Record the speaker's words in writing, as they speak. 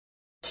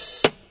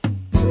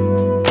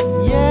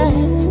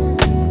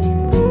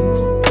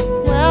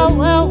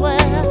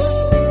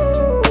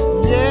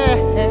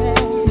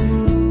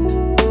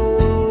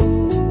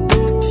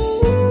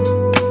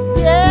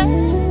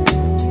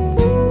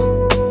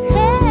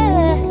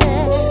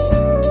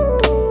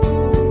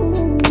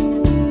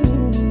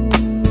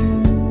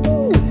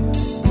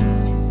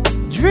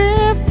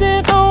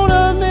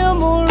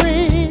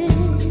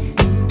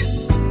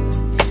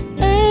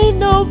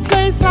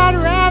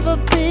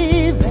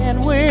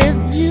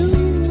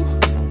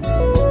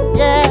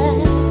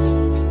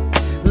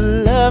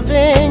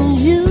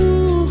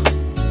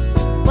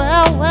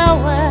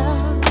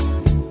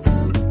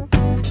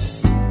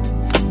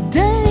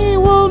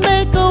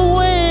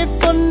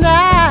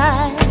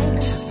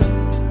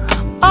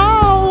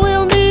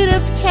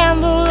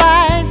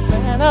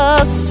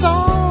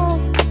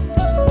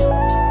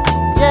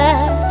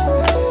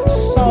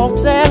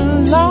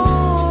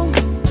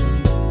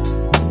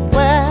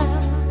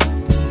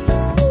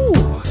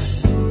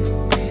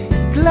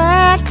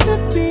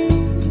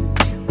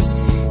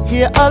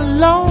here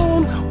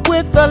alone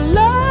with a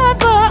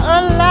lover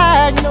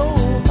unlike no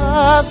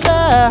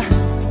other.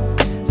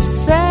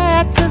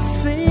 Sad to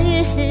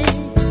see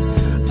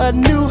a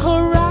new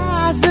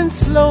horizon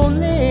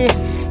slowly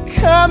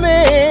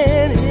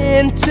coming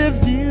into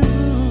view.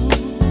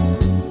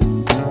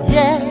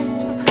 Yeah,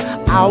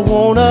 I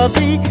wanna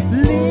be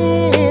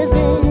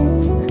living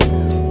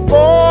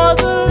for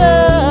the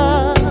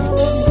love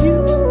of you.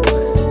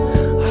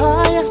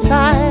 Oh yes,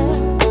 I am.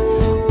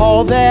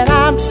 All that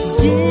I'm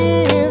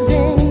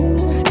giving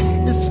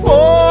is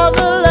for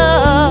the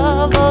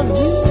love of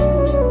you.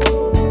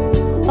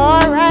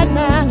 All right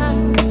now,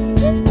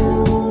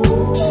 ooh,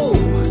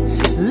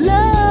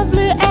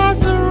 lovely as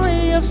a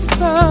ray of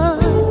sun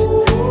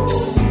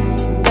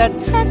that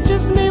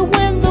touches me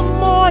when the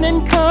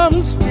morning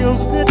comes,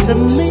 feels good to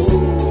me.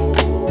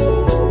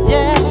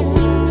 Yeah,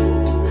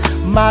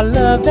 my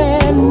love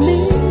and me.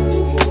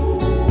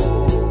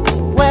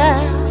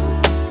 Well,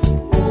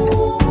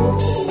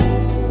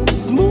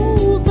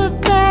 smoother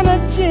than a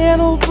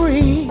gentle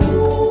breeze,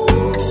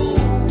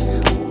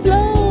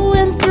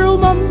 flowing through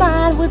my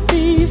mind with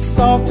ease,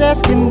 soft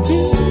as can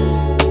be.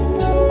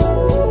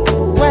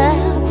 Well,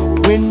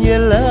 when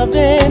you're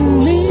loving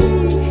me,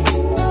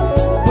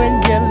 when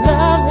you're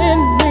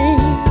loving me,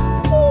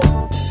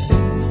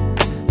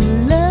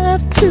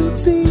 love to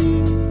be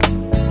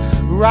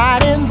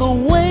riding the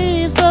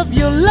waves of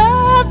your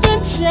love,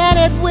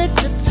 enchanted with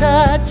your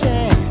touch.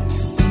 And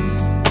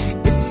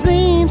it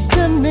seems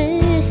to me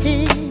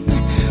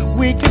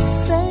we could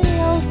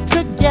sail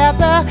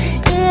together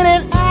in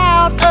and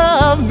out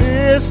of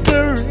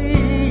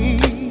mystery.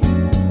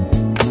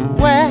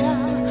 Well,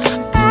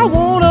 I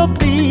wanna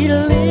be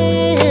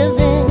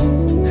living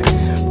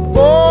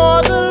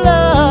for the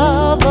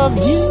love of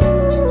you.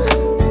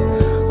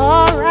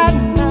 All right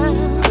now,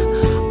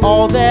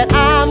 all that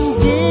I'm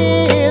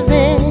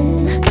giving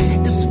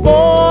is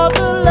for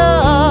the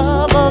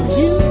love of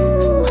you.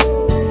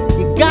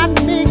 You got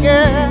me,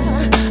 girl.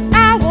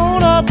 I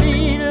wanna be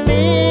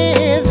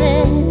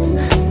living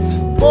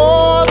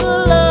for the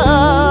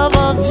love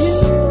of you.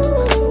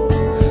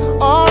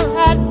 All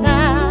right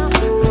now,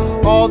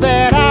 all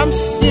that I'm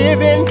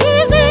giving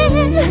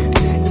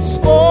is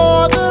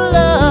for the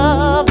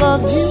love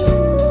of you.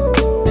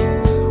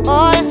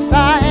 Oh yes,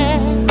 I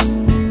am.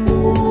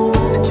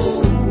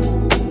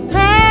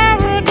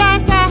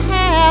 Paradise I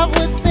have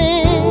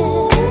within.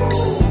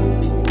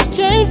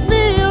 Can't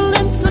feel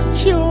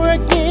insecure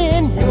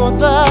again. You're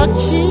the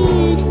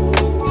key.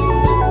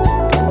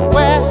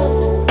 Well,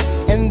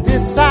 and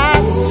this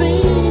I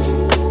see.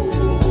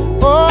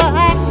 Oh,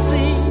 I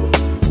see.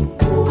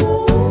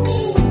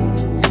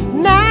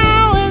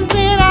 Now and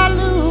then I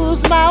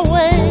lose my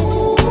way,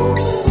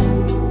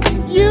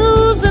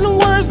 using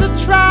words to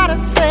try to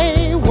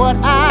say what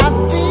I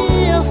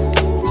feel.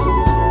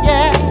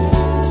 Yeah,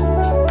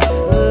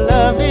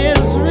 love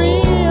is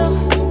real.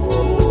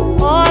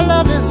 Oh,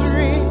 love is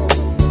real.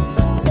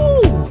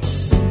 Ooh,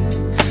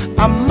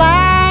 I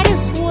might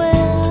as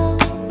well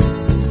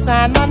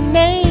sign my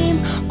name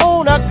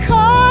on a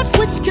card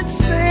which could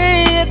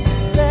say it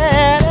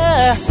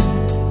better.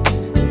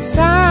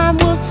 Time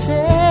will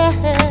tell,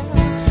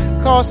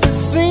 'cause it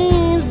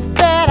seems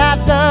that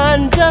I've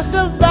done just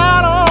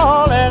about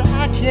all that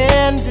I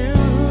can do.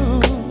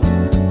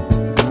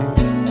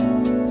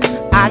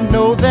 I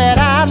know that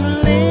I'm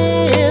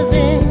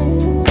living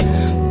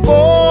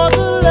for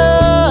the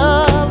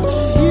love of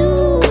you.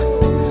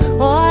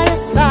 Oh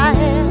yes, I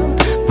am.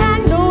 I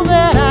know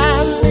that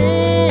I'm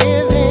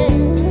living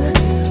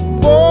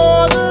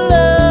for the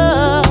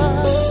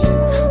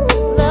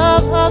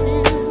love of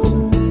you.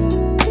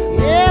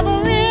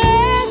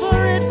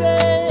 Every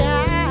day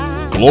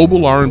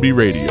Global R&B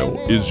Radio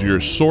is your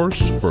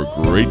source for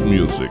great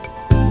music.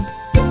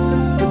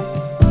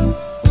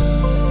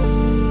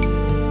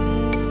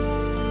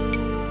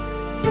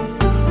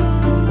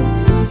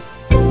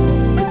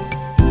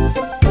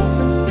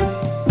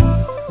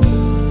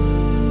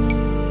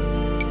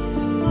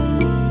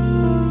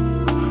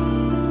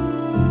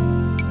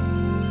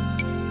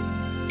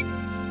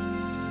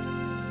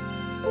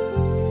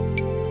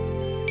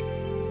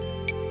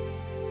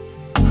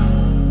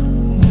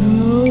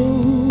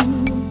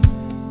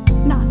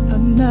 not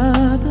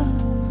another.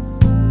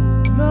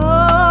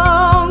 No.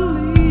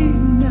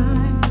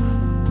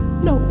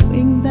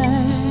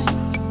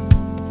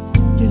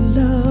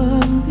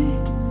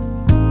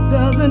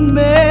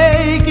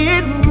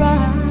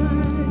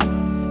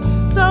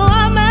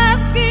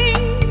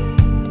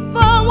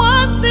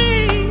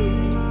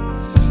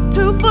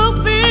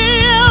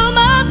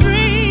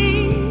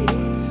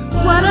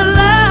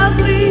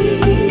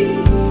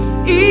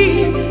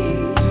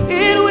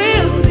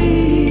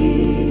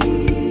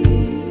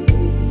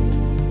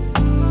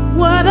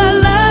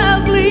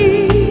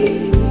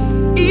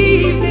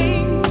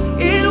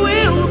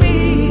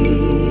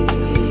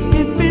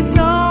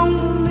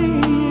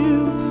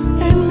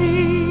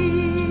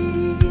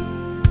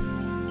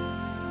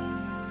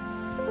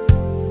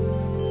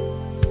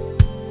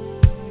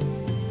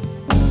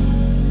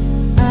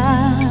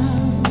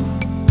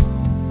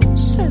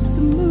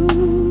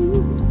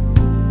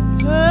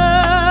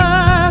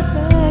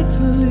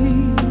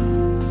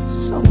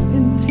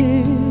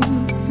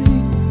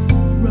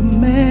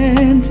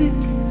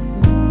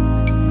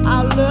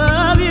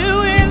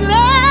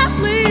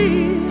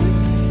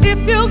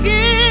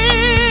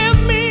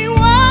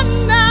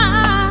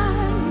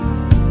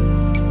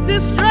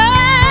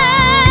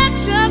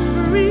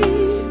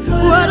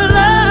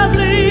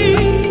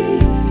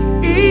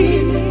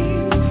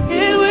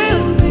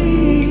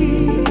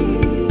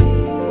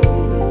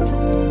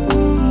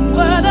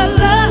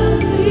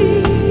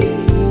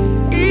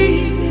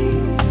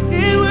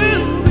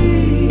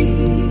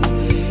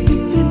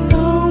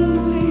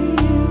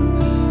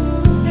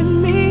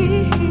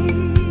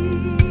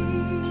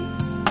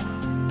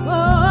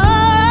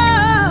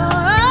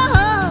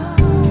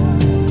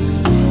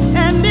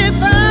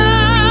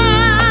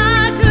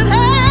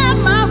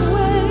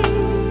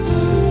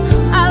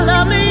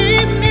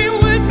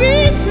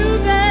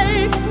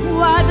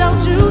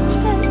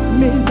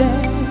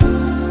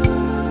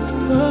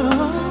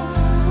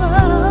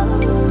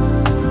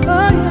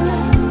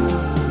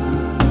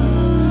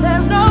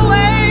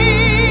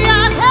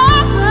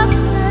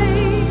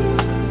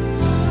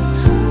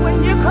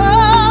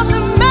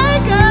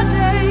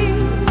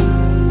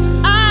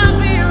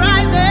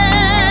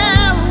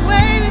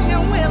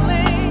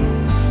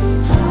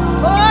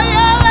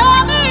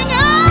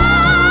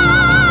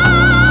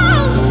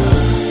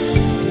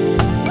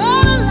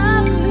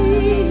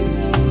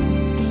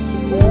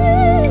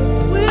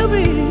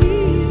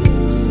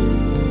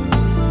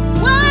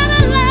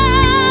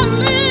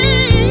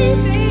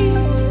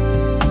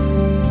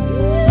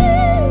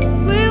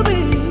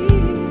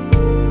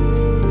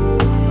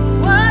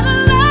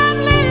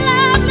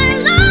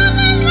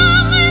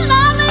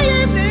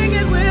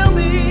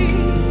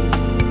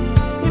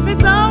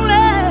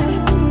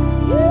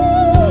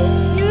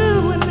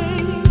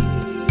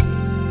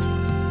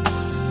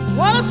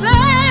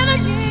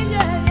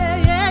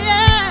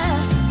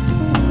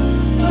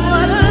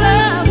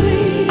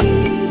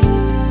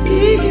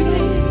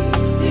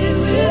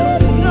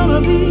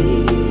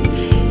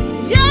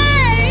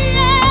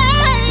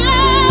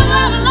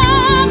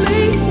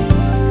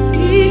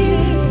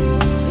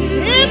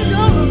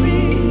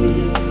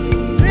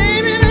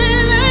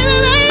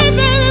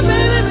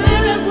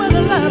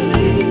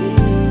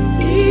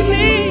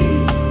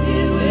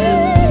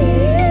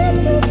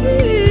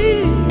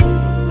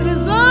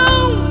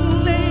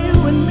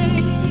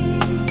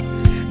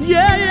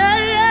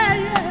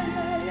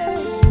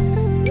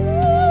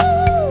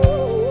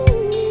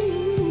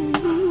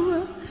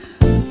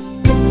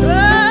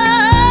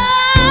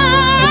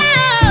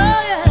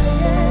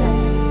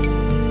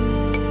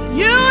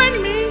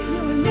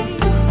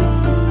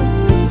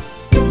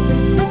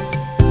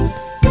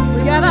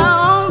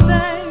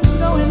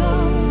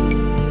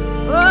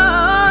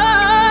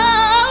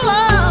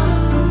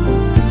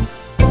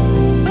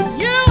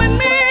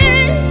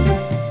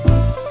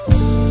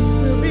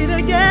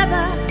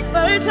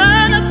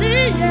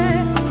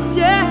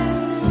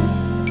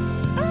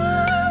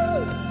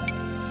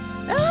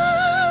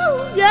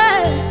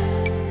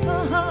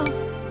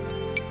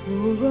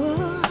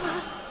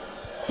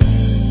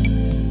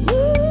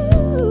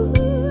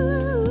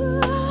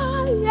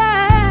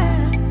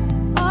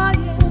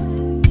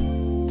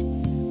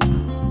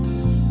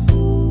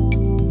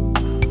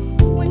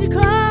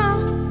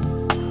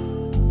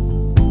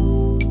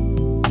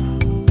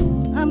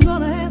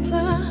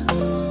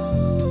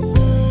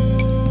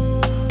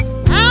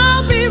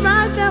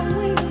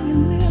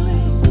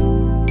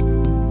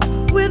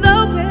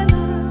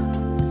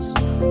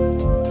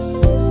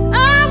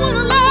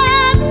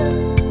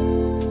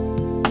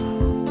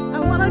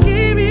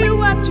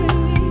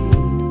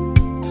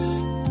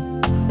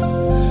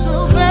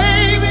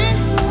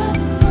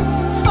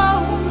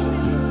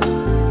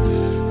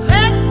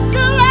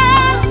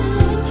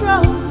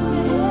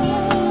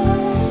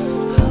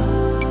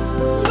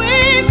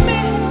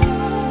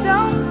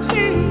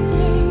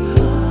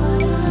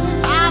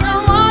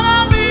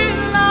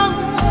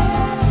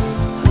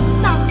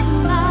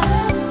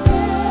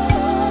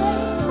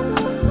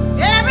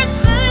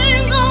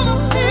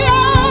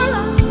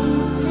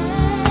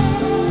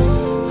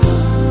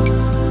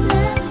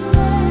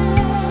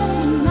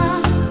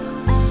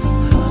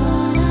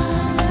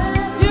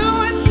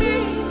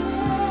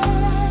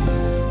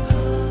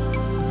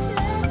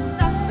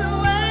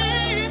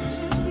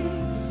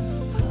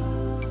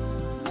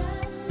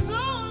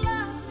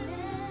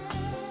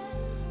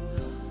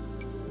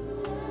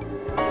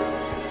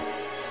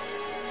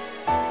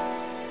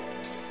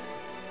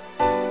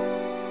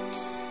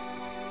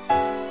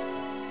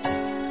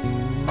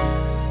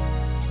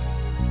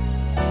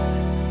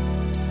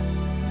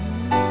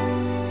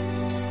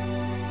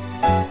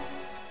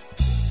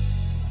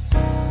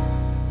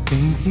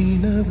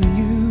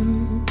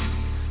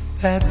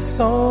 That's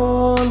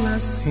all I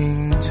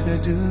seem to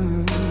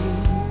do.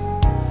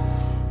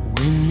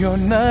 When you're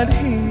not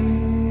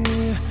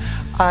here,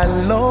 I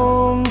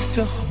long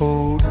to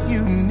hold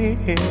you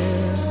near.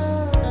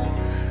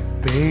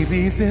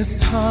 Baby,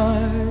 this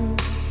time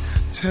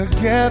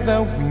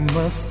together we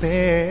must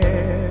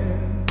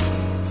spend.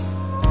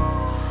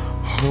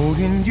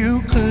 Holding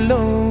you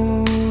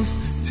close,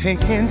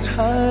 taking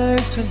time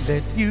to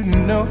let you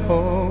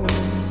know.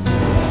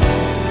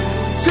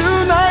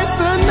 Tonight's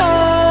the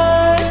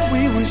night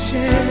we will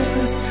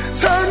share.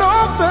 Turn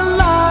off the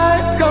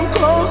lights, come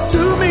close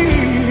to me.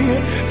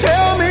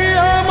 Tell me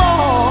I'm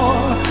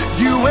all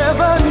you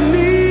ever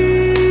need.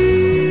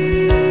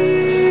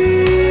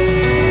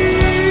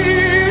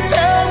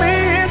 Tell me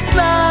it's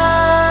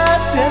not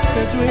just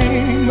a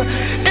dream.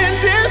 And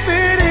if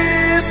it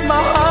is,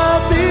 my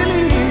heart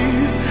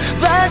believes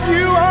that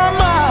you are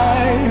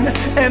mine,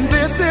 and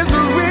this is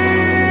real.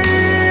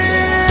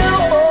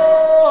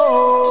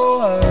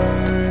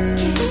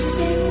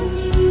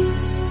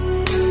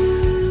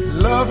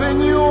 Loving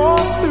you all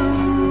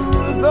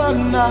through the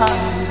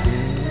night.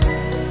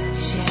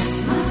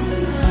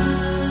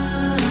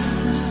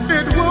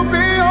 It will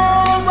be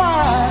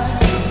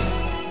alright.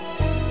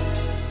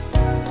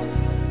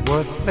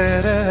 What's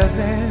better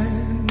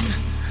than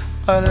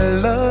a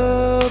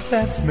love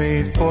that's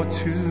made for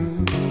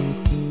two?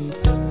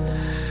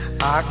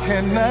 I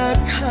cannot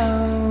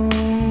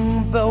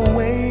count the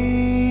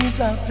ways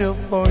I feel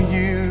for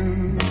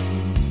you,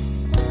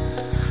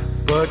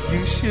 but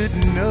you should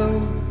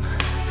know.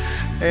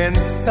 And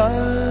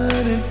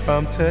starting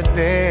from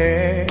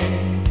today,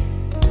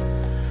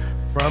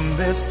 from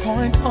this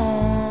point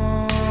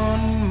on,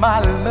 my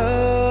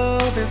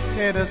love is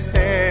here to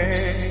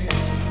stay.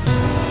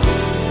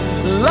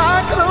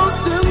 Lie close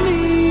to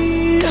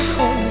me,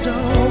 hold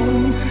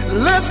on.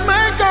 Let's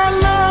make our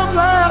love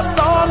last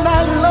all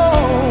night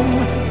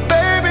long.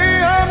 Baby,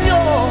 I'm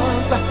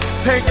yours,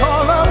 take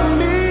all of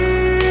me.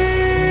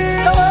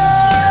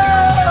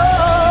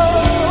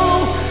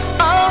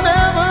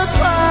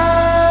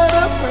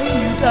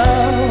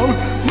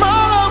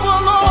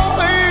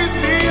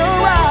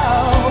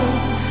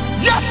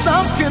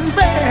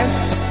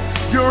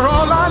 You're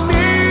all I need.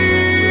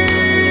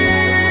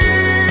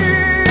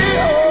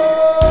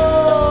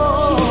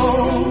 Oh,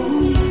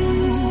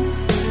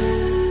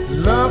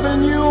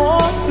 loving you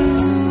all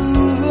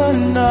through the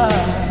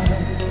night.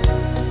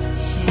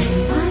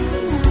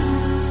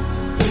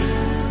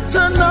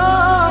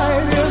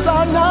 Tonight is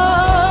our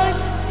night.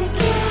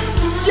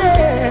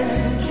 Yeah.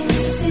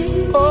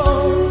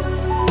 Oh,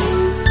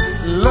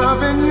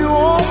 loving you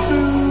all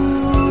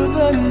through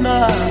the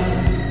night.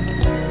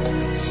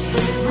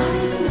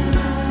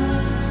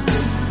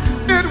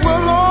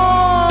 Will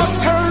all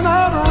turn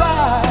out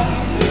right.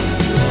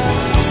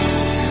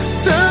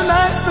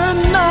 Tonight's the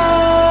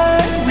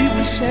night we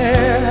will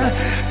share.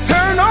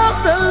 Turn off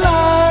the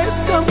lights,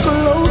 come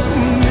close to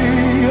me.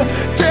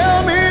 Tell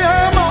me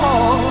I'm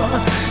all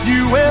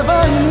you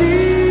ever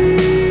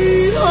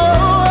need.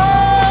 Oh,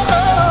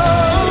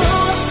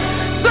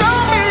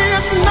 tell me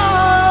it's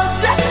not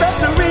just a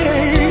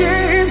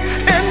dream.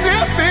 And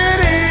if it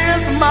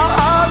is, my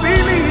heart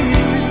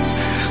believes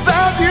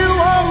that you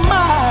are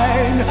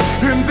mine.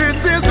 And this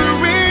is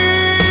real.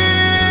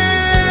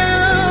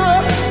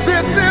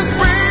 This is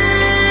real.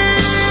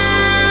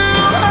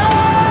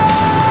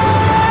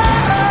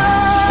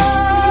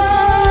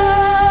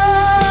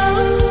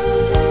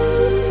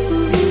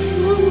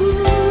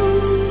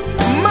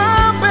 My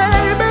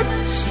baby,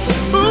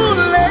 ooh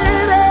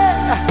lady,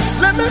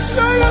 let me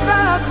show you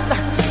that.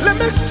 Let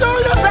me show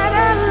you that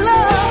I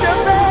love you,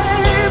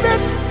 baby.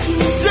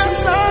 Yes,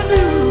 I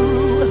do.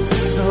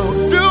 So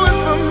do it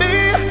for me,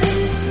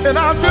 and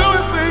I'll do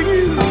it for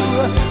you,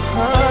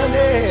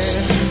 honey.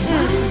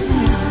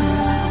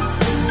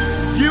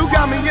 You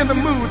got me in the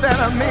mood that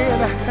I'm in.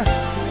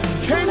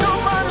 Can't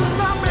nobody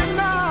stop me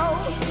now.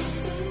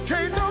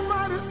 Can't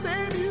nobody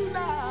save you now.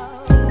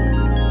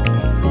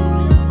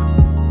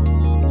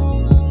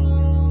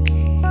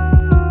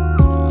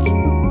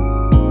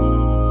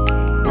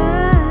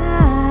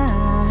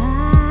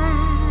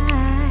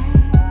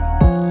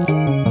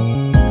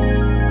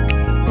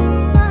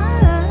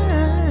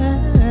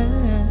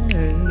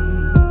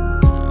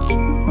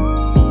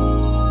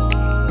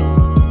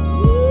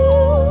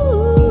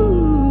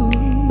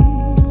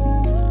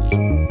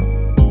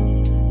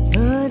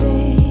 The day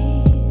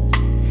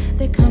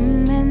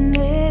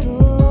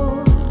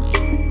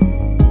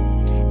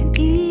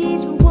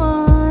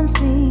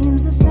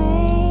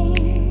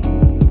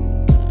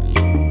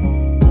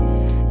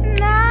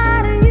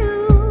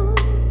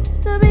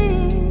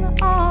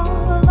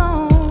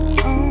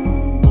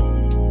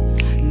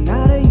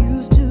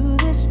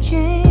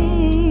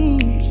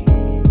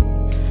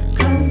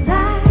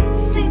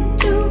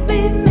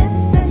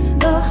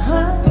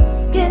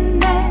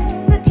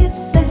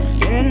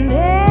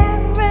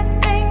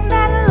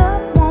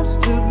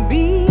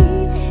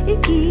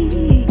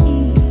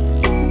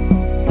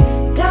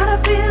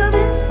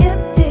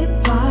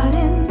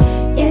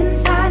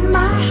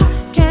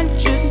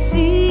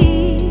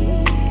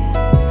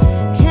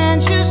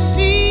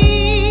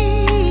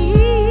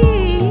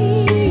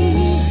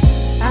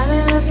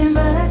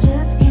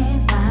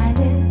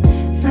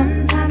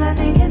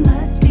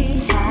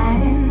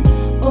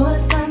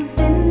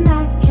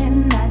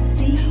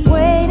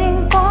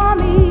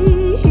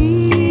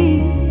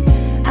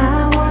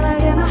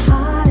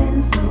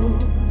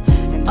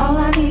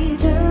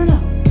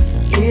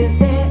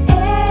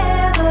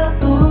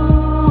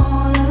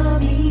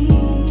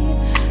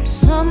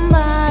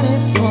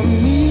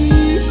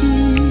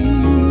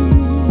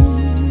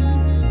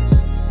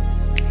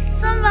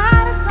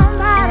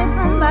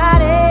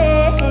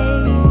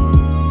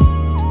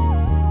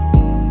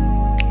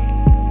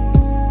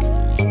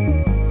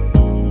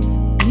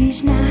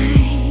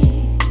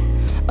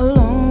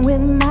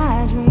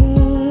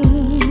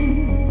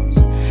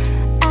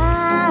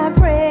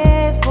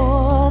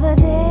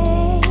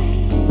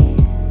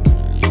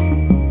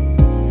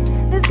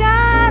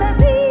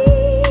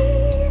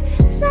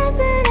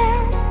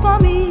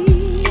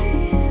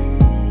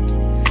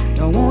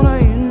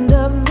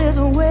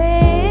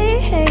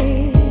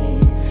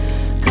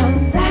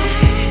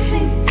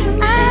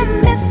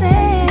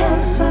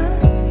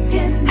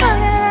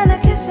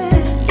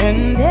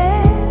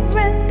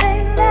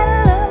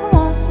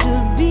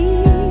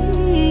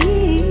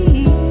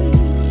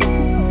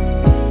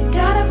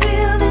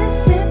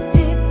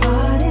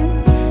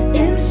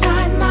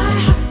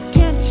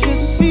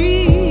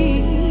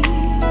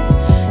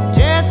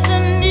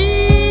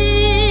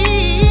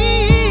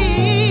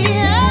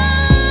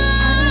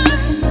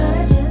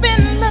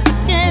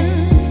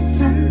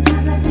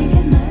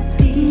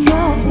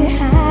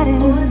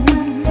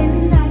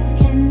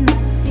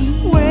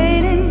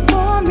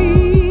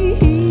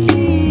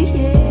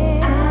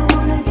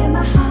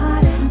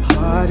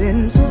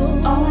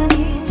All I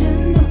need to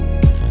know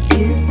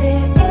is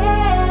there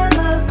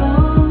ever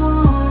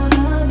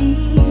gonna be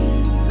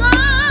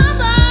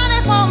somebody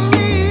for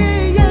me?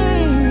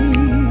 Yeah.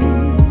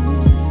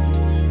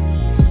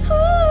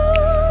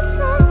 Ooh,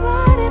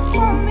 somebody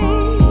for me.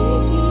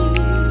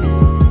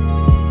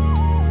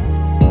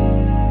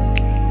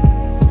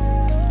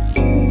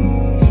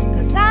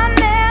 'Cause I've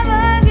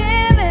never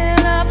given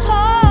up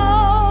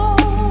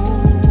hope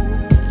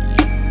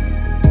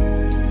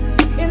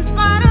in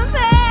spite of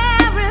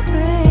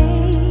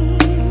everything.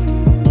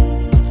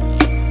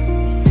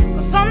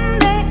 'Cause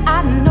someday I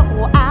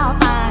know I'll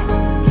find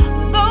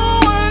the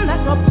one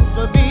that's supposed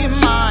to be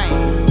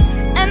mine,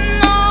 and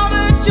all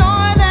the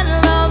joy that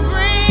love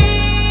brings.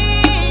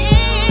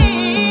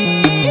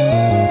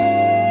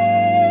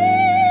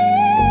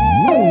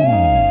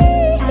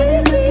 I've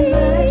been looking,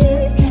 but I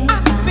just can't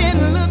find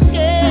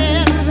it.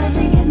 Sometimes I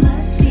think it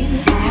must be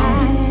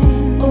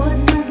hiding or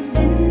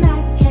something I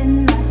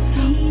cannot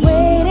see,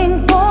 waiting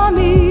for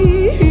me.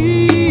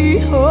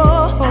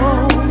 Oh, I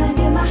wanna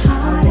give my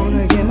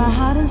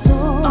heart and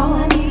soul. All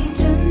I need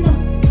to know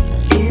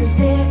is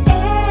there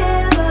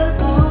ever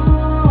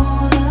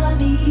gonna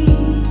be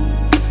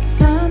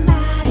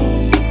somebody.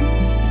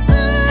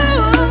 I've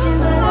been looking,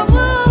 but I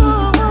just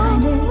can't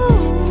find it.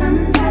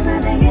 Sometimes I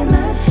think it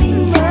must be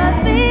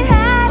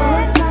hiding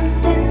or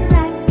something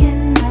I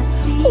cannot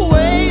see,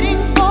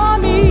 waiting for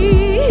me.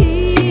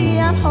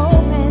 I'm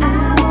hoping. I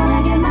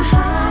wanna give my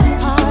heart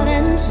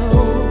and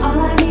soul.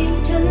 All I need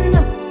to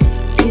know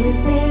is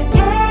there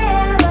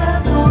ever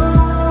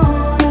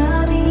gonna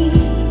be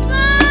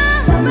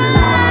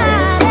somebody.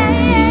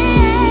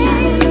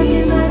 I've been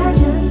looking, but I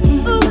just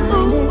can't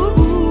find it.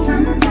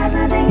 Sometimes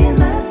I think it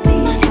must be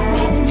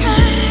hiding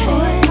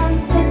or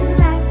something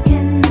I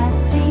cannot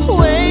see,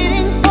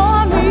 waiting for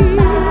me.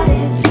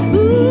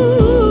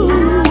 Ooh,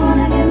 I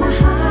wanna give my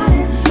heart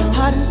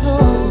and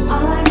soul.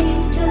 All I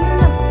need to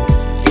know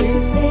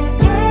is there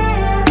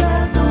ever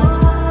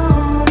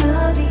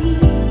gonna be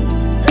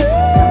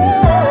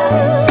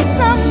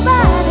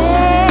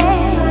somebody.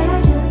 But I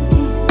just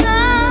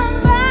can't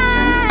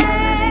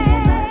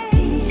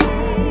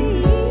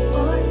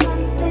or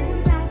something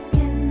I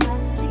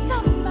cannot see.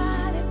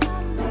 Somebody.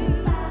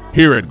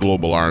 Here at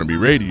Global R&B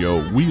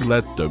Radio, we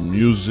let the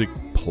music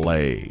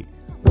play.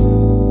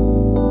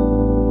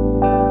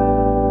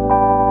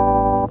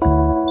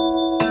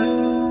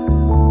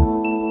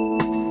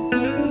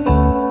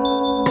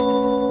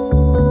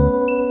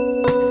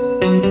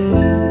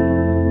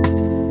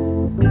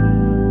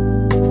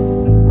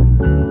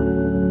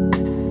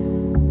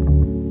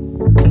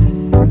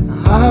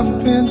 I've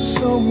been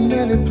so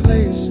many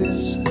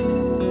places,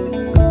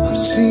 I've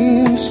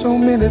seen so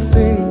many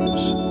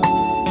things,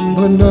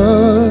 but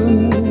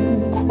none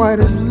quite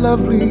as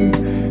lovely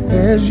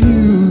as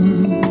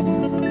you.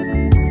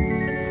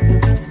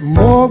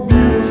 More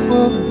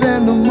beautiful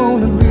than the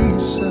Mona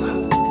Lisa,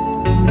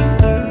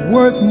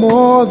 worth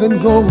more than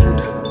gold,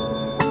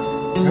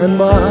 and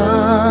my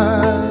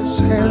eyes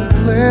have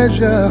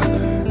pleasure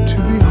to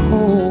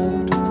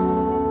behold.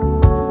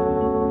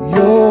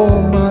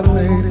 You're my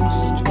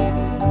latest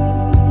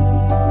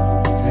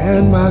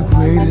and my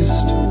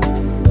greatest,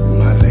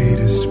 my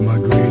latest, my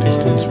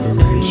greatest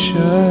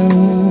inspiration.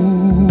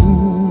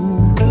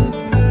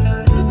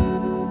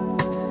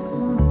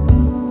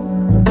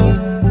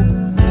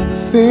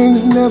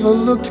 Things never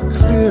looked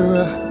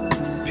clearer,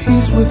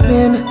 peace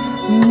within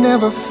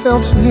never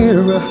felt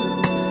nearer.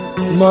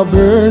 My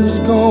burn's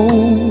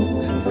gone,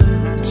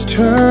 it's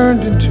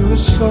turned into a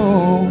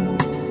song,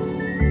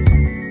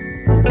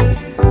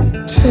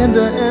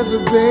 tender as a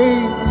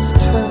baby's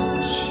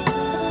touch.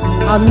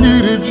 I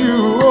needed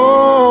you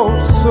oh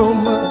so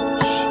much.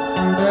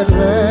 At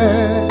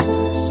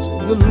last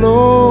the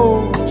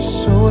Lord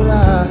so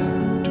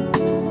light.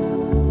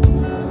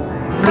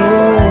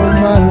 You're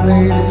my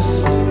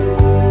latest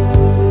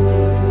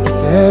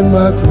and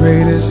my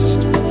greatest,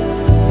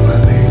 my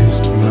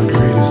latest, my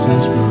greatest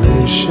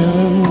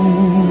inspiration.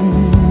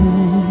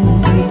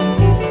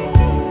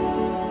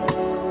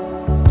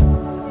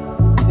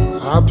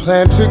 I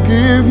plan to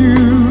give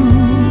you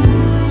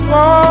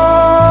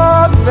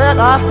all that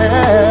I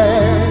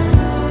have.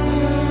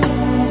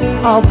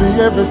 I'll be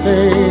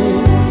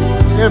everything,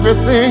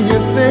 everything you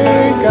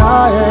think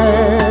I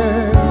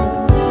am.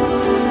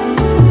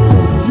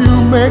 You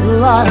make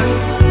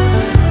life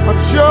a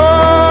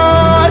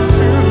joy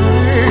to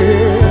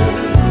live,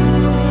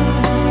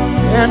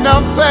 and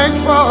I'm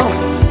thankful,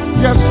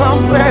 yes I'm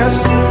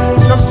blessed,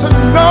 just to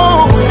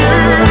know you.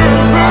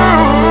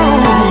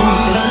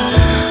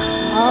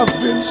 I've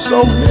been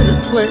so many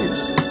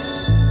places,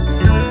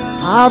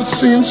 I've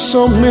seen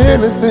so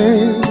many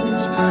things,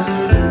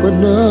 but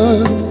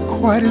none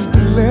quite as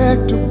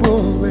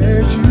delectable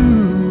as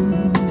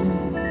you.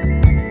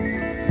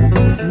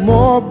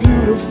 More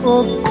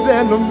beautiful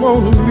than the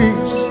Mona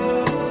Lisa,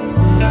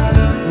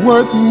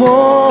 worth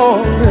more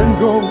than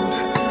gold,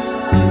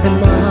 and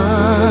my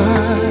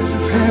eyes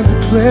have had the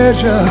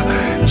pleasure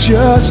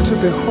just to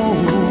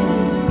behold.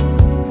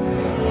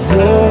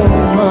 You're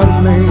my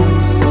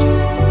latest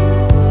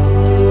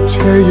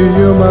tell you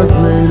you're my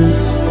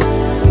greatest,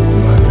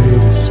 my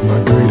latest, my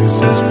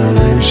greatest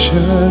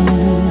inspiration.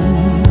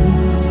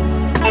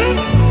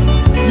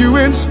 You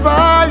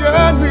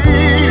inspire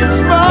me,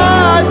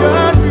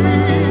 inspire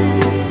me.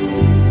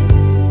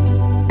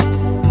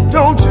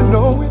 Don't you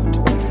know it?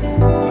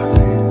 My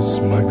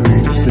latest, my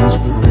greatest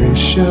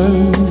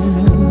inspiration.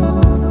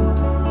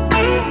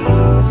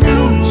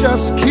 You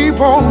just keep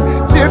on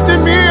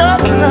lifting me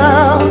up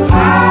now.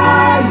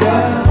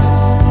 Higher.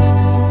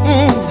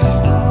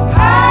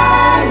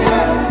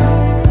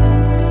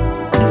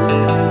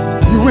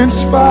 You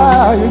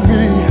inspire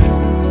me.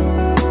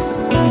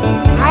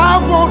 I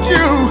want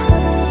you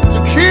to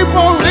keep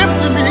on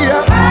lifting me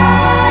up.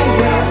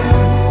 Higher,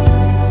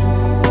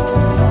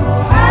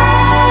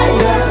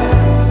 higher.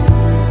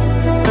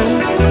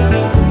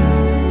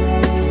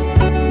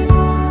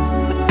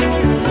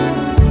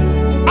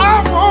 I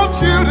want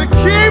you to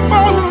keep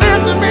on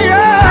lifting me up.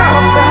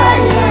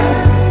 Higher.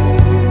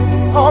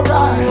 All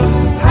right.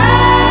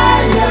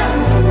 Higher.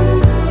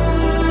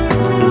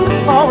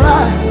 All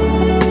right.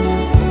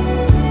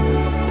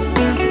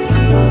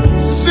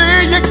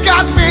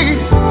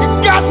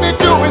 Got me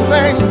doing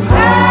things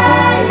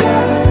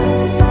higher.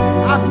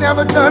 I've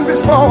never done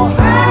before.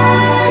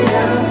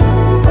 Higher.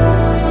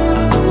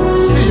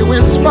 See, you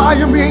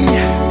inspire me.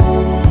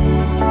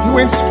 You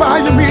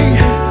inspire me.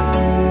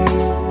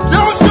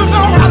 Don't you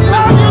know I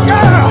love you,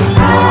 girl?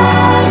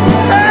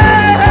 Higher. Hey,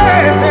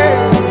 hey, hey.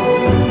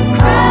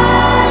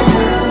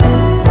 Higher.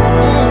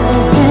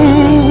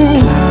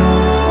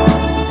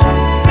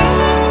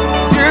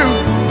 You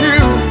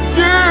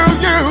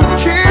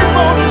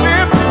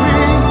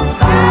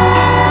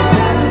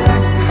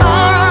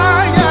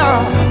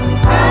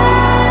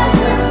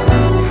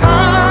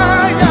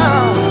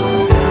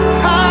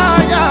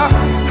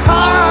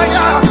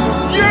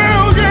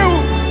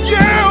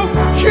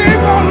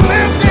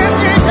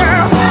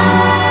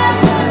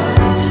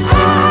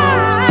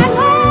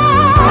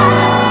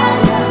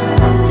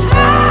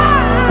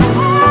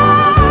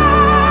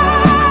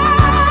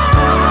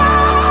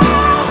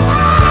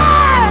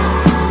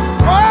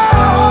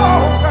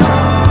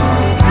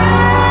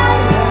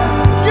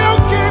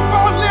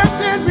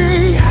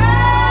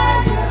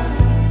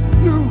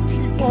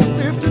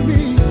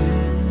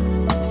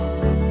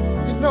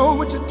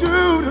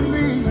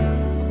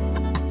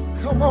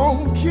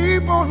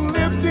keep on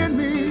lifting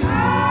me.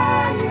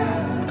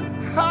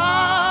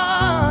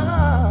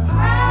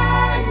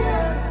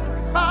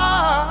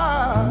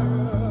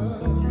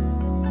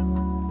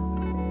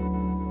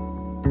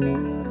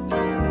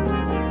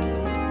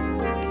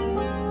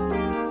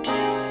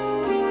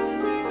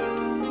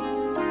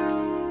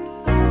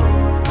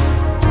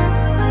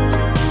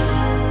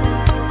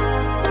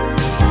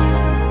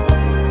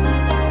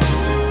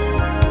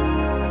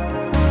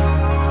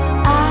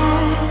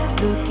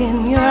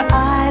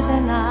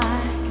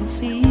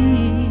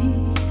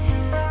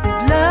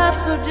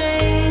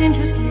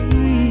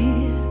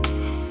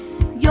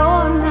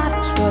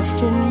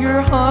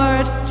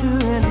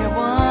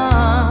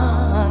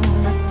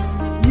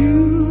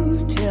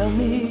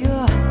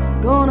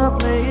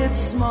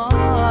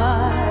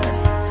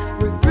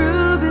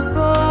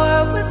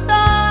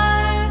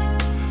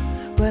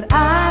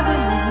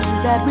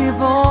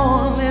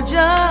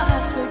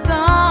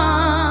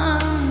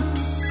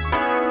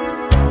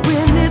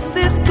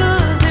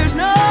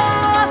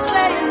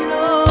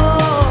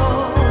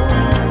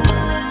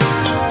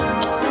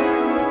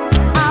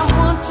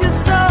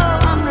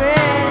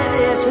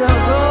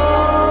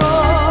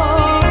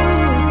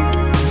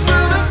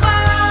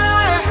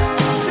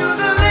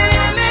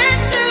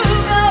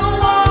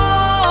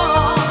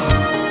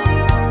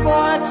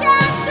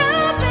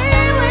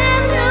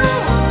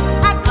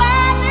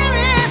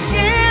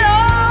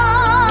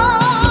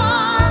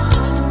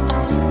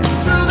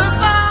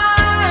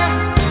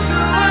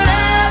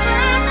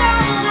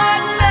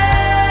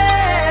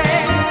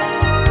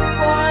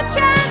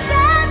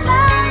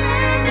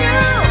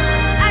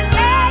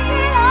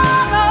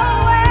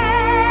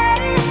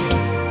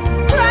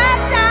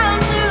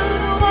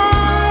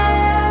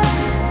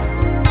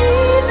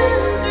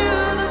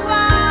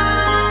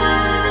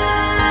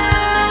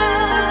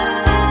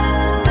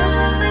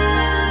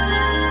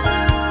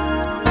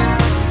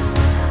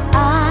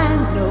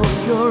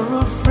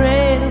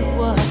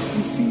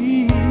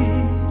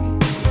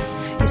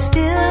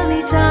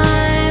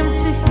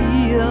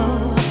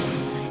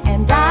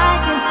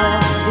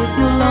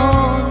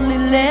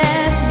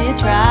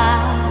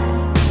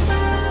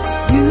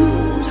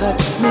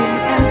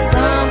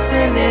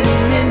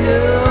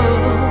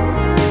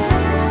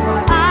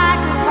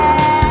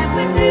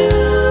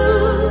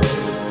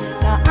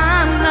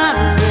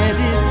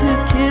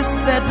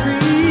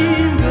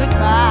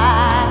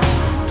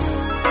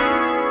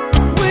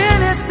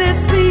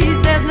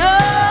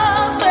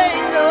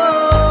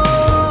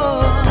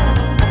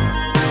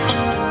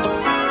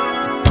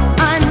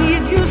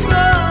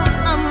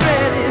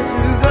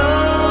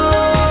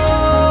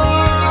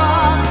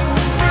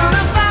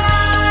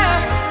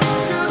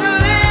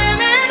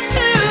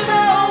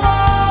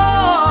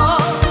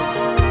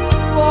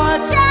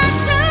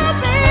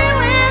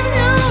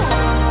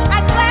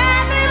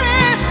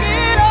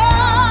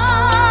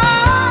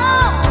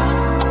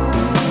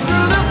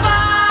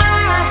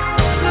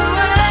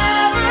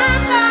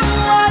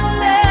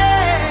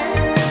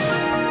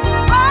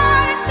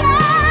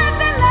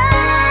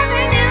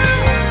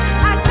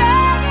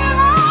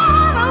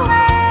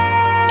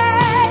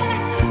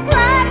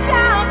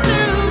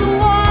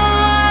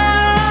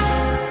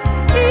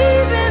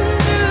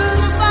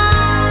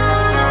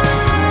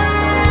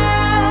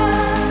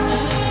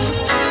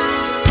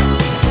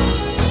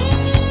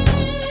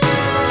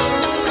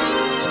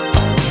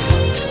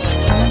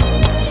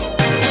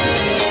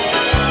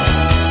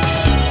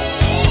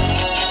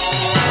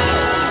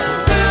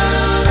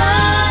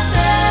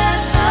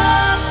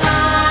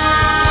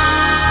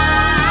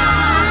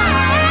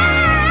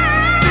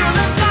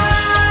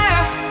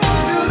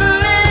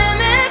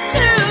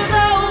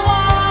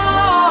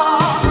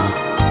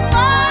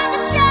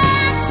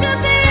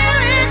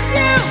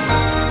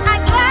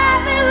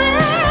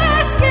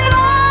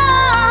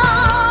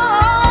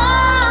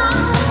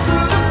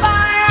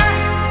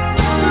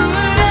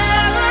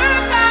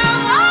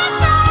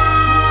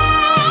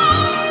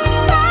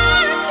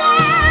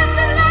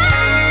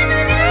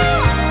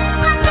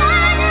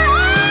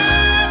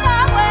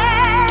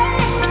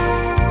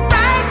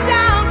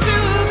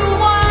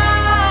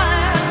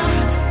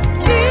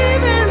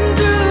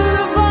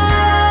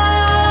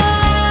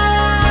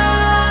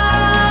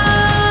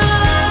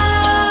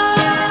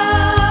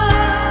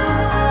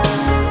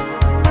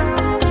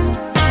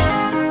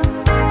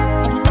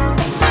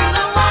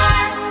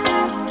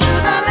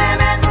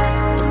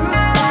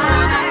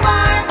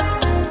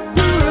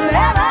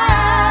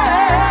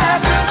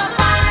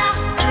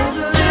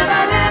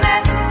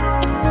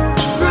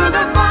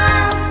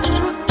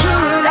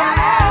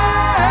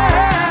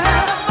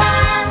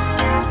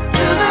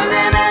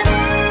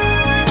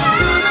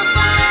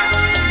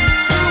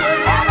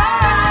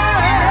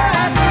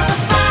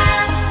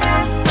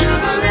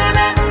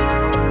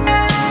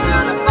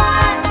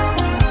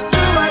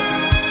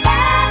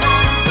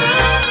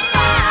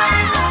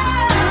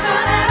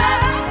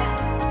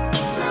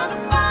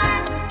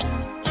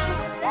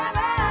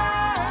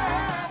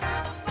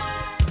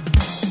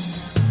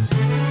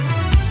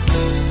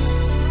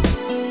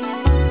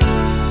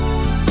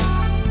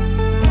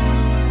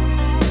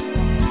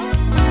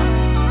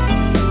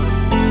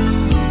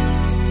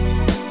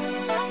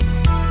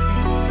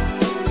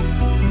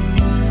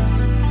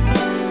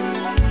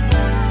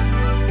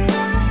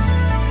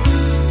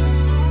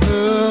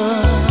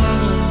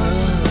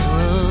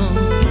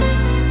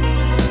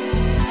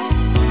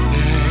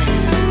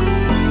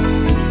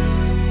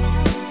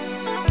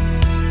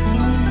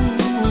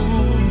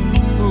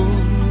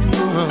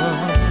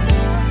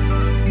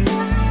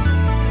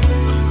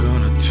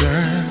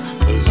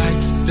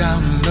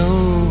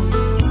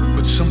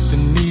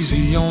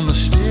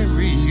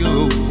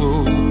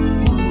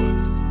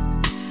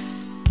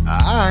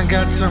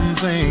 got some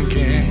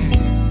thinking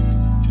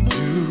to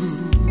do.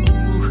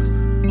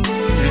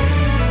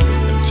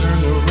 And turn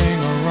the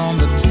ringer on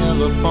the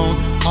telephone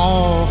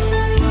off.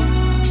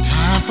 It's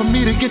time for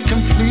me to get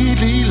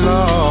completely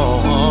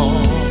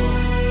lost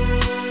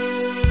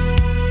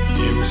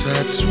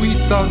inside sweet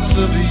thoughts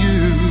of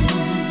you.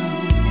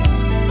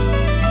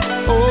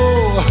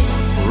 Oh,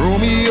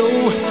 Romeo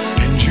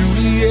and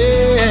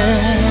Juliet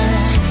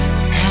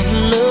had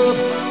love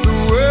the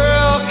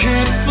world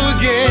can't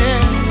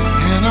forget.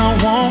 And I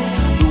want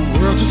the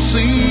world to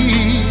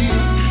see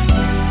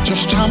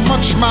just how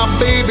much my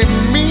baby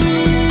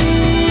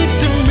means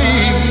to me.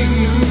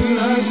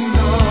 Love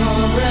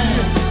story,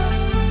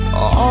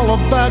 all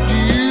about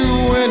you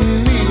and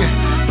me,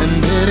 and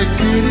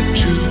dedicated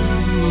to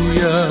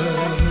you.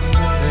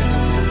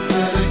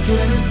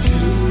 Dedicated to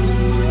you.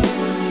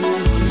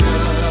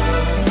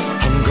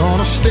 I'm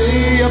gonna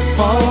stay up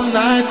all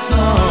night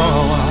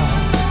long,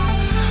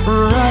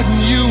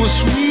 writing you a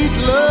sweet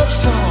love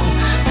song.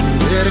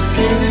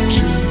 Dedicated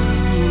to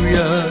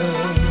you.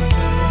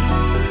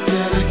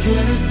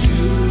 Dedicated to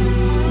you.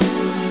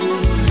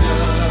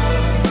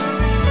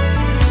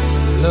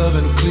 Love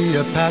and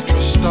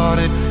Cleopatra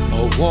started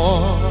a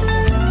war.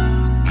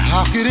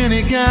 How could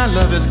any guy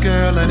love his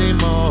girl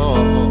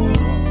anymore?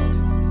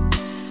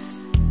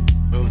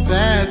 Well,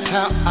 that's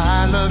how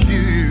I love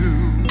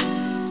you,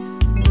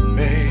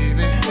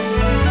 baby.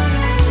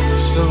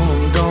 So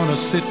I'm gonna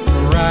sit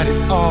and write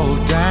it all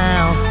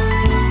down,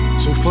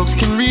 so folks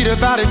can read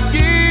about it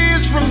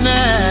years from now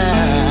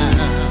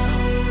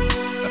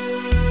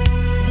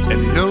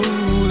and know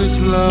this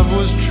love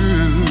was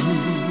true.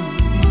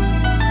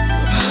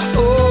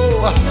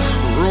 Oh,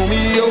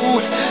 Romeo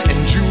and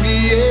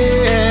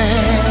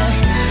Juliet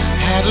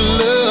had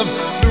love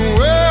the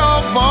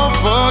world won't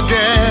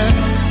forget.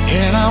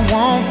 And I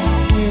want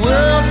the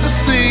world to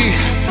see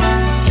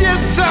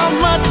just how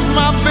much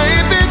my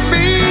baby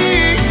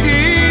means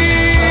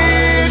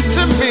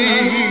to me.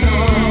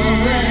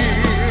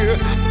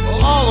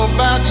 All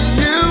about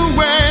you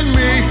and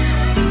me,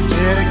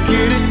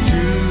 dedicated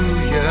to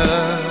you.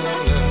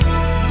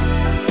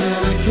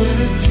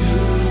 Dedicated to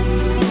you.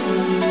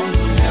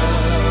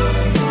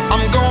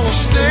 I'm gonna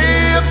stay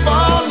up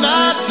all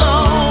night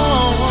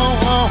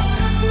long,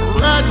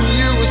 writing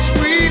you a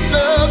sweet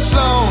love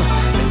song,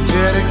 and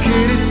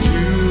dedicated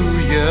to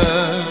you.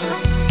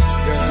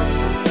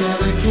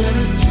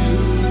 Dedicated to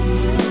you.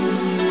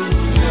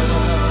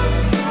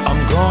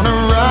 I'm gonna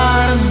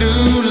write a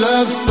new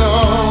love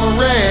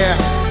story,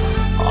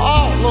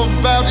 all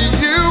about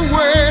you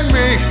and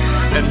me,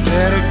 and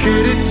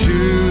dedicated to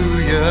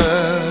you.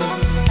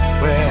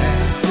 Well,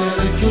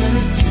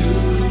 dedicated to you.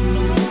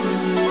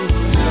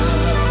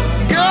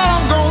 Girl,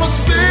 I'm gonna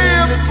stay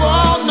up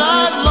all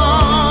night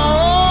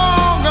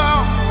long,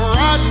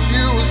 writing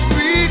you a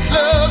sweet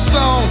love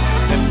song,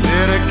 and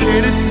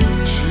dedicated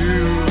to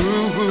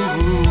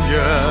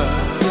you.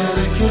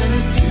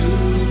 Dedicated to you.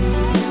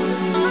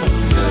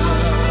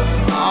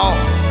 Oh,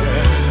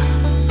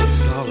 yeah.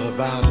 It's all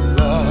about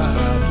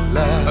love,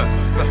 love.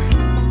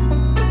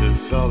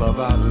 It's all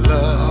about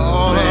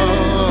love.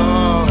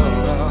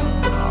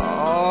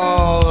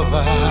 All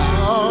about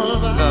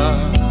love.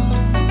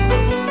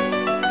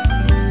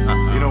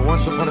 You know,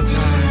 once upon a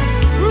time,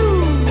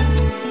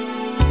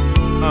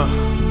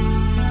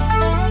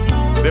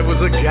 there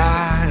was a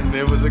guy and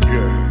there was a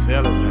girl.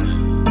 Tell him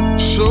that.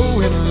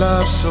 So in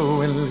love,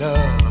 so in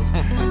love.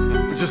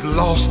 Just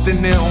lost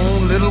in their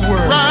own little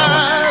world.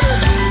 Right.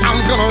 I'm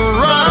gonna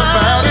write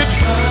about it.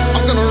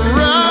 I'm gonna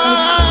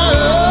write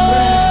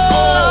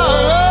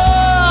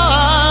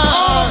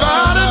all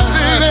about it,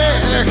 baby.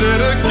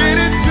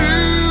 Dedicated to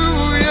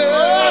you.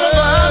 All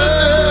about it,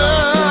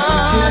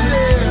 I'm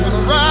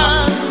gonna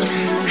write.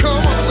 Come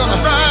on, I'm gonna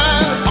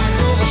write. I'm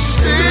gonna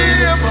stay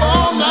up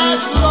all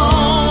night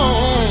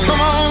long.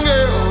 Come on,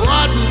 girl,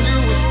 writing you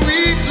a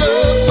sweet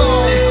love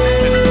song,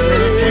 and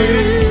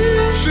dedicated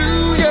to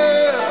you,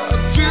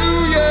 to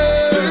you,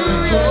 to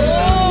you.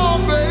 Oh,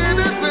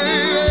 baby,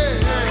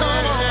 baby,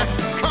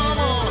 come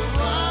on,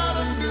 write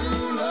a new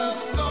love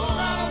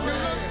story,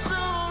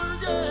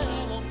 yeah,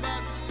 all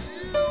about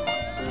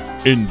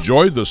you.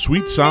 Enjoy the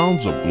sweet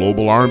sounds of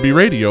Global R&B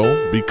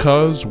Radio,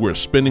 because we're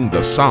spinning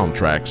the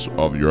soundtracks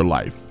of your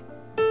life.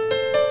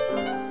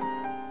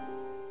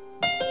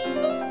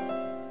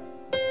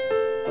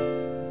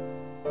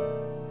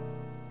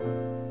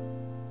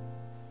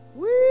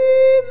 We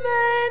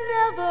may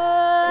never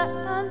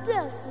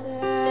understand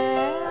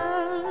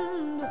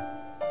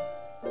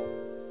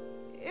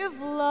if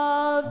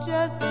love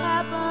just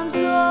happens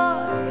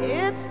or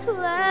it's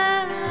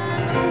planned.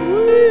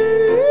 We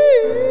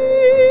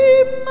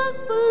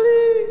must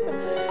believe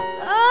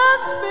our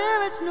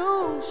spirits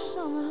know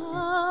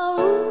somehow.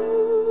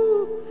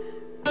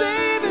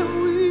 Baby,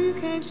 we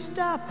can't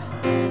stop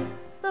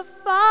the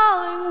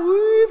falling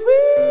we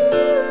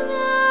feel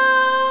now.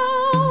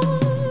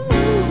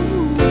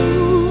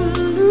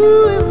 New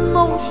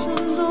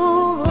emotions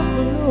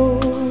overflow.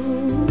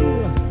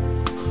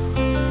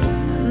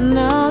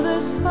 Now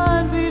this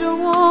heartbeat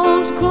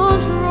wants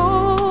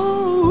control.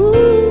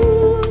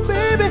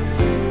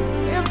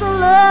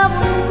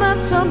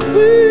 to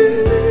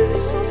be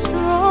so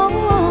strong.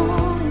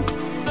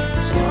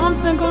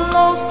 Something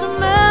close to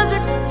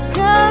magic's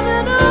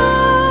coming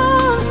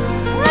on.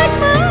 Take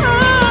my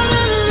hand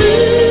and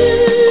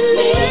lead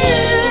me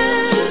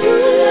into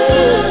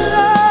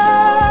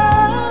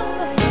love.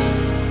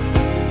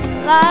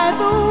 Light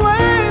the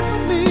way for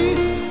me.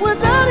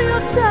 Without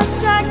your touch,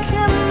 I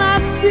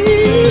cannot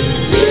see.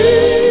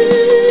 Lead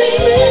me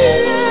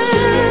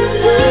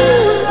into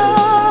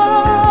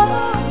love.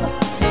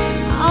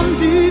 I'm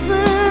deep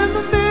in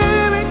the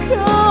mirror.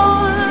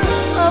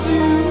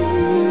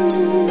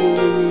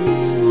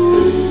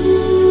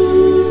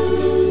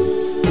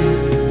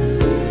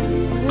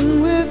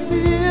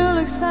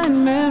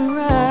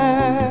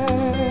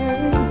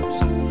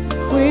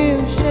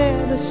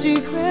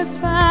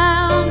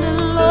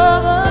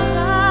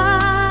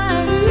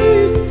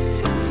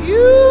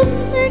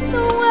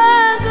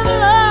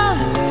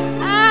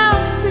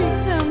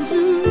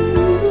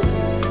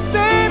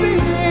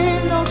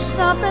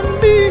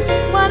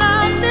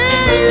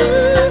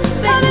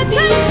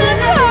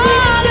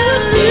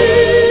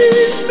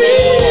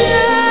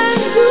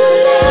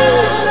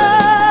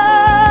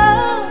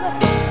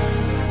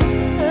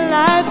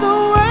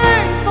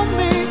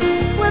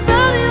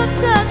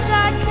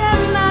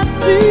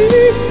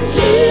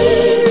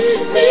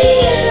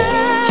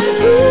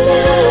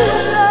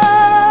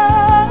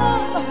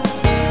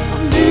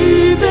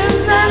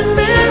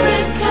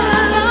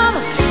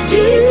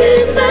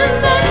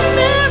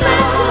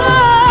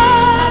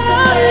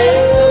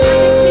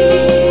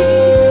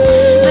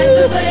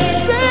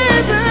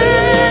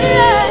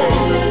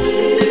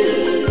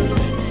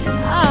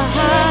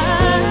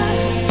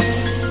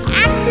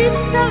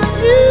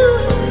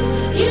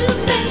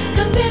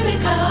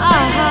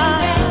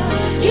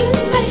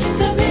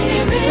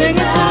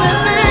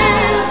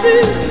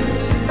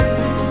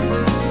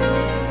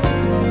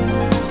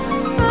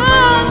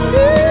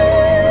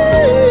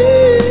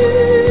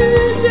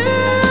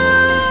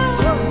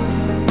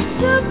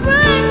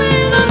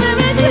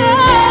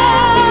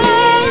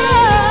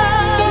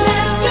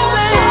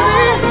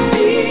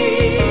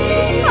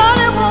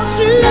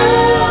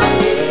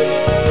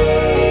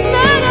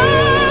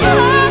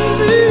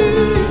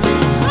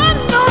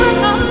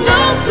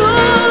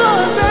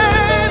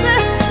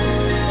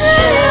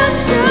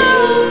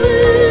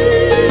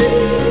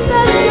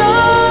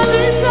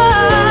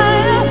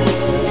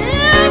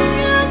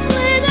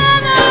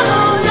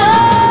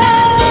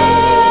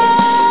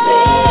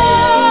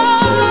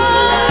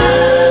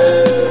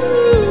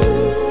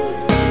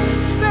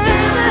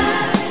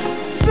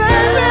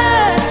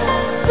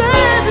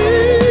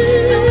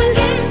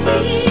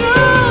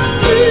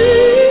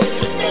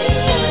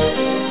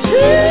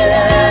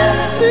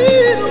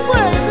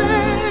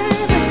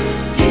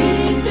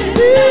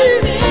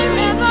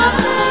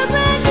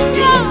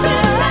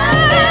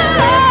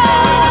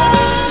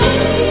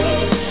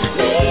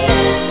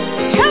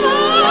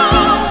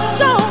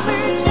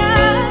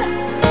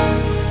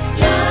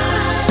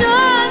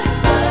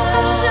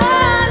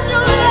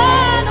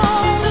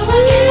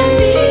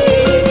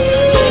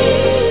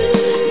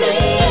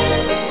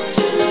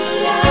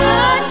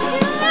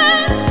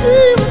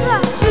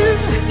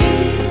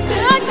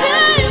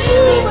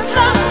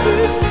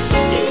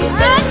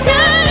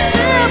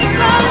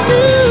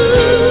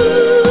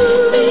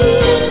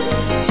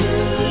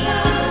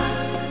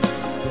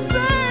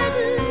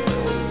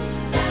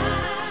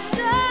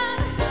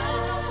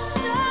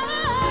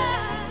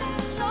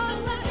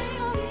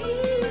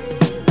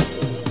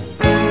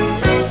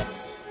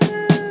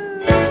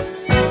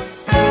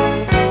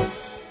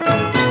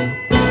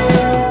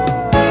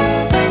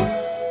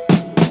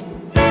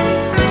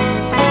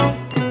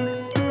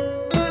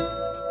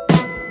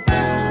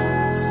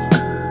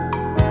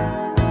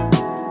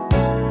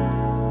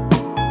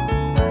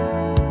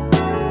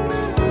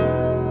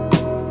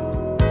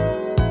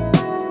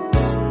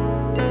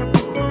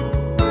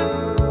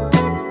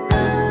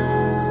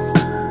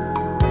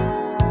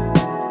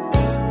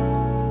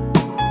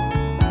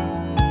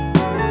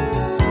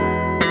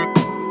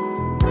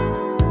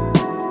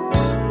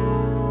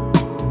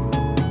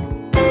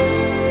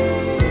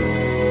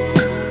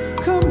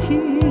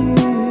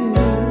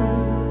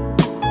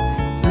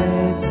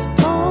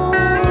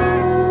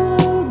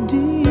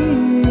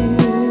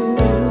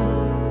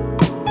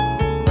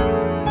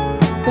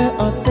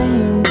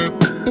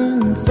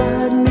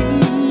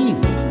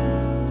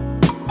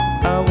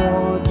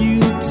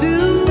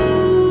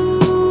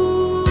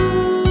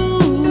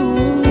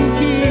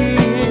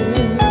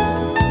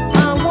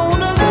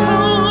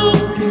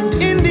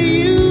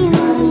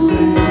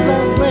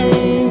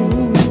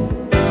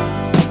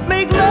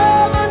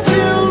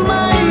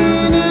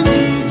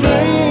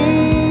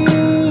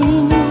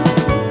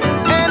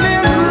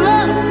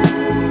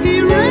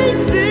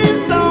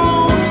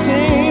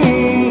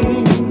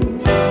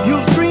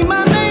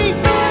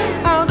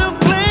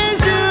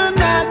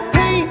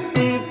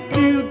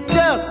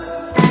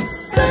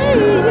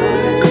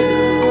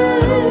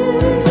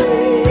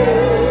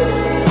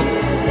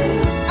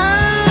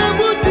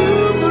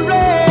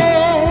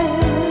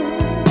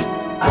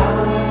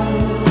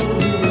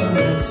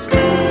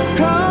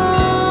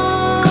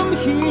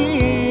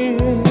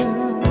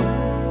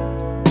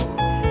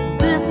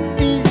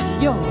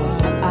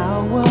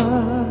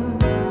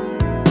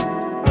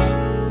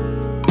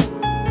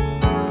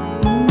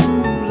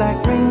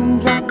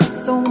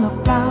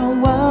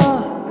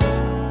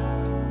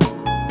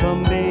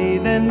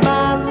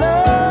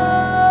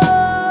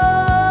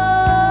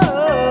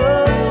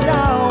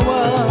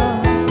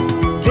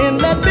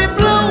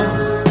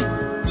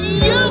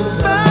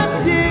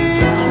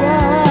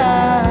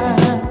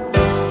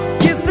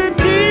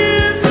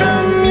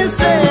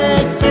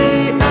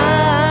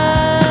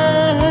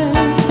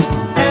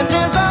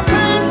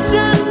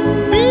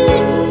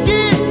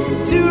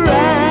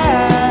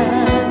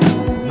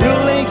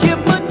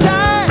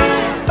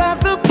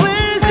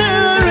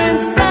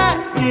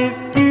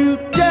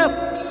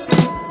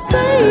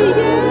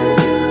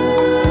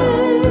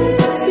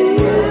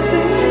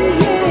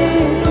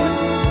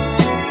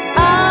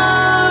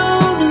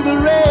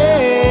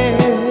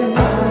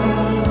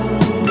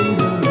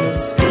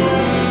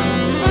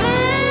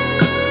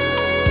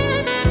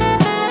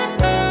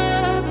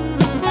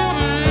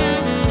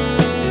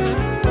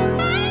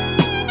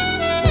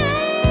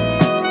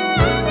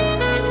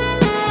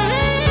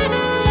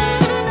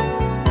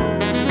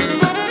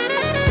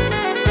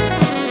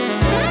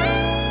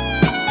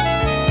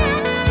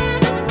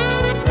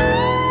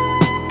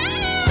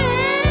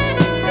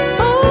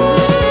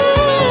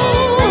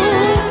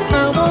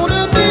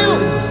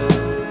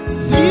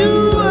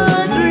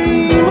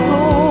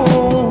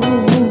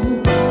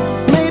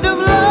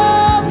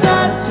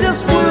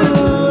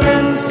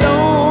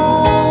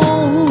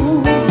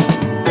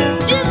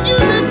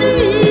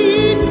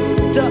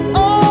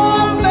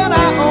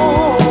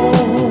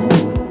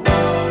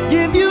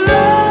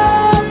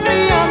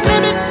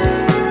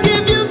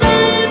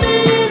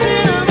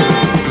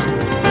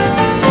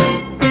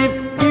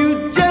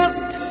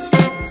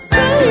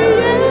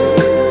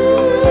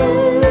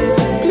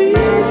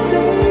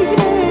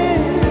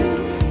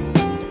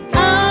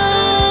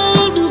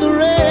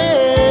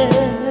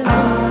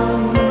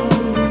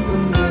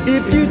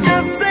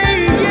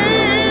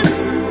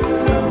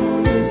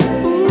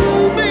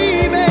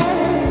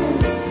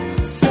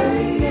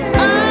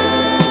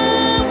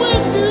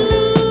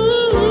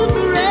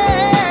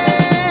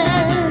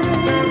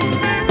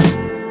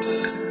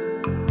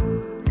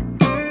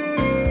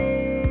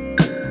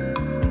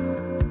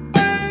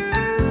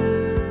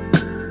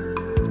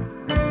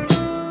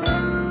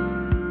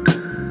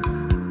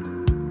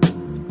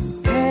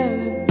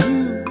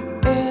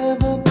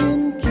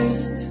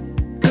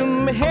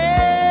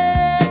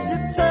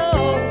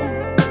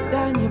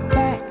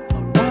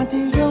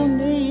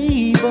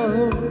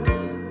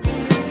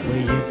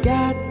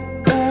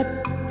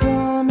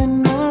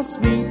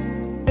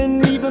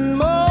 even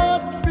more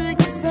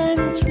tricks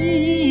and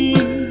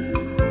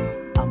treats.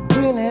 I'm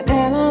willing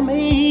and I'm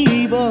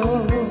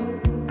able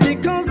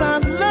because I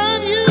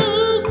love you,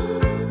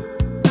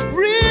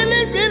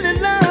 really, really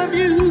love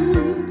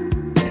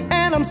you,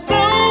 and I'm so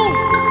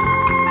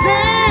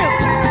damn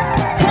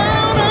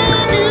proud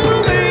of you,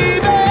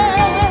 baby.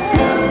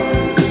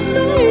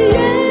 Say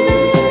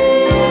yes,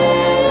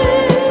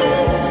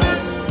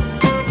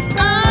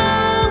 I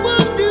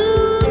will do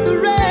the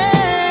rest.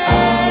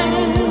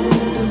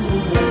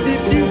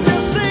 If you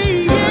just say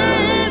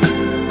yes,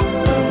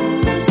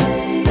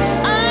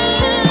 I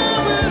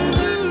will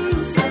do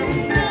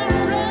the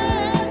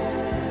rest.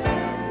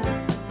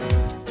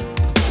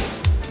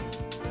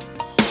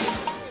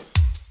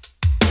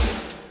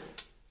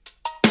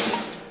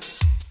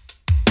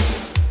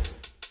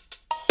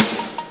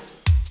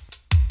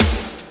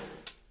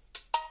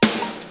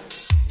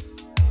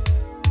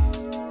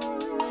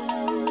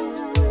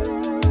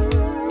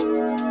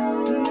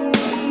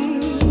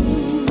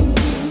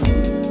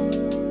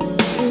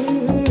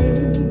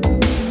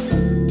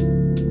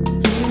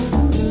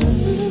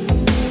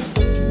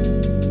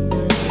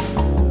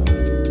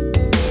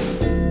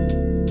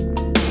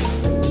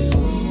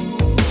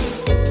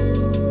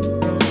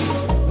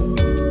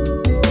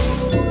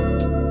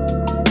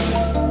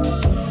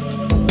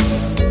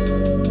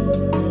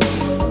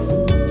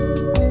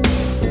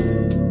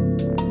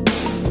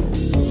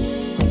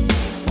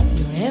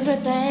 You're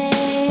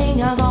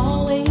everything I've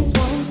always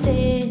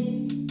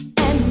wanted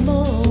and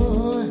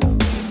more.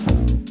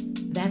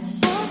 That's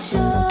for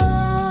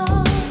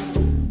sure.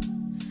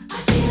 I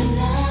feel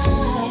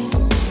like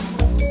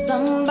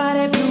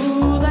somebody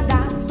blew the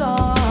dots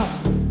off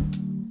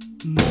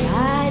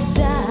my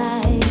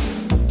die.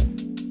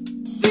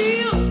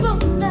 Feel so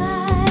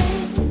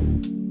nice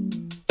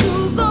to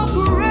go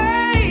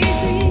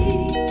crazy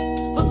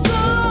for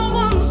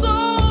someone so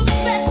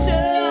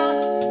special.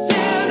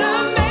 Till I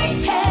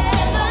make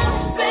heaven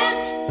sent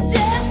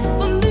just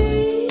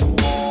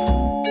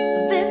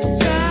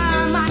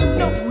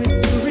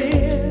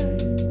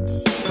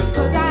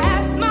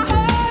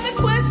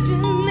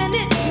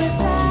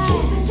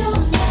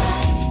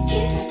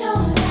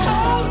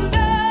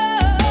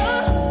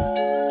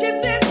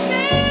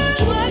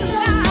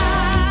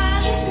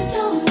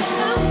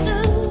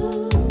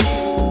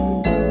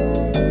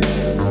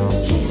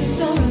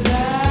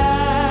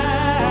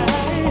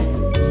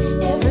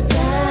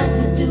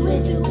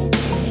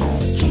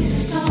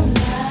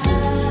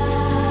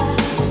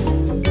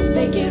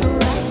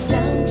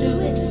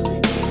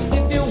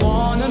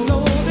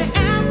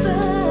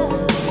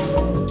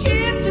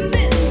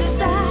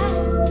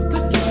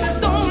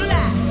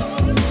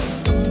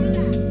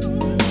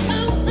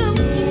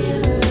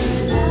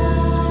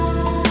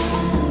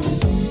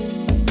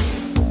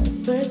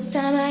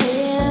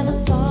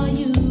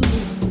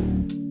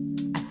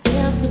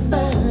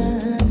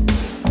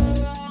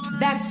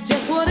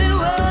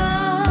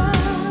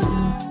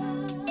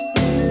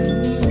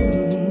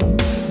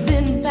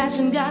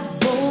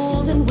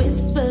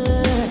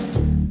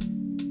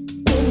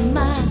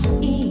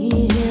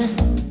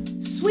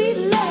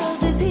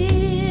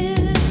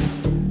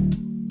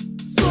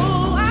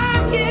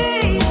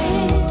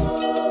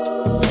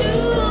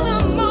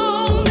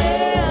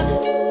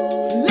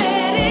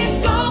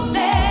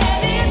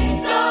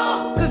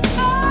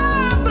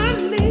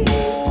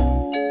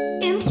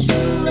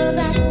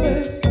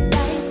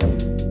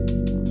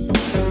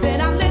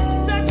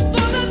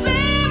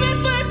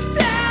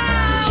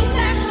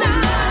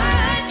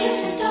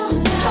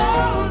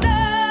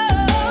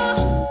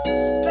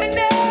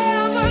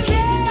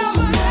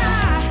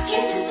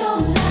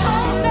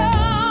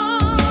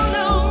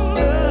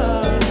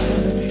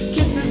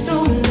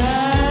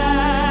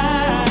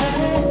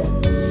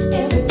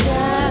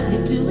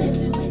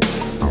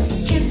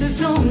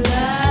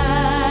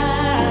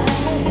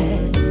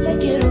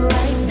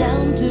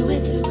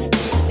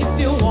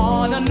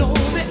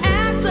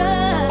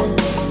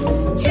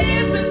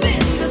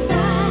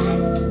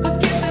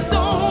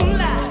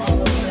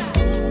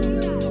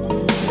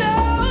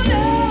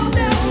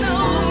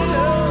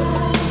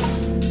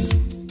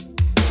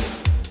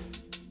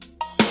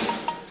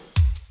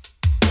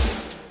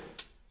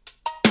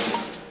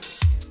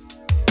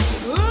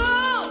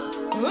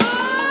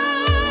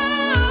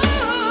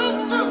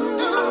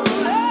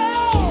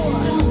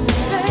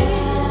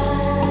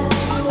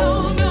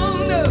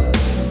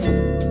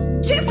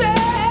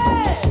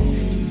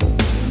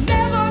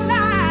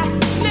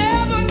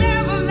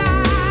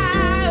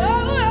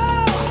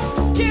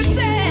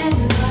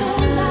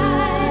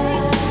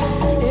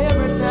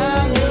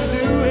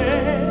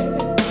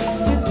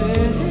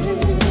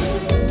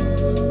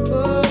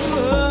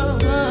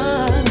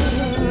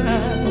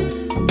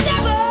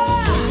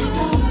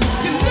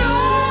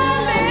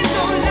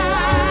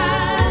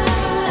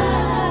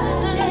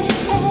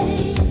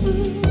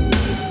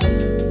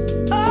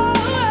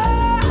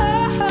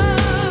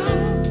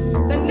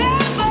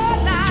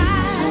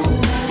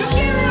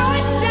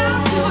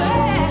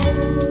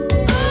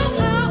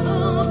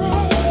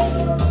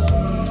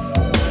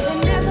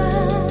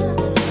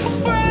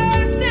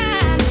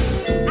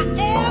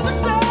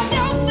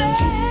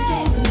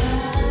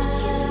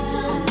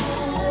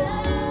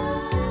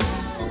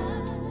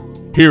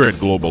Here at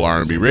Global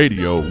R&B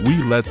Radio,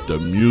 we let the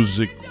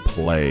music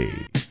play.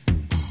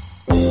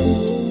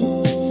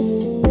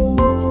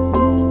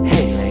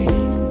 Hey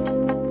lady,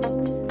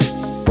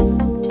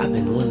 I've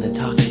been wanting to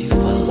talk to you for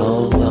a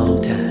long,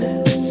 long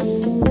time.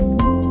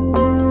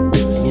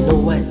 And you know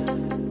what?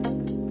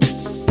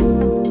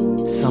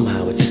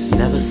 Somehow it just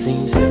never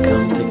seems to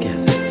come together.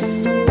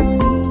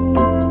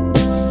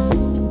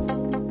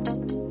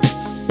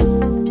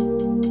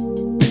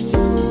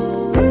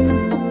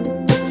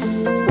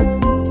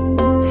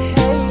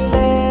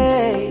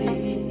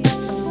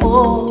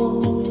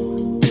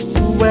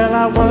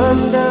 I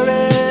wonder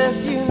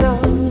if you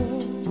know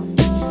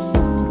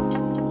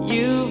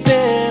you've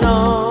been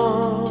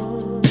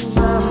on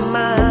my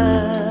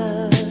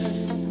mind.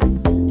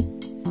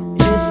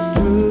 It's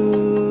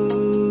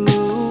true,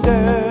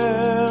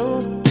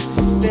 girl.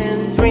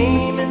 Been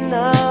dreaming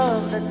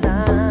of the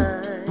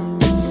time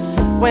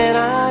when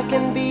I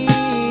can be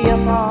a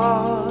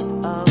part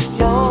of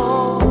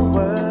your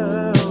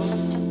world.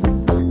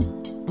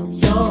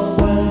 Your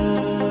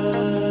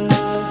world.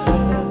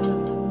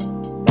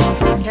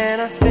 Can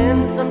I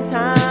spend some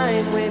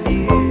time with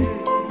you?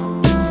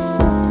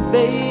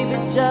 Baby,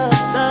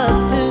 just us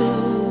two.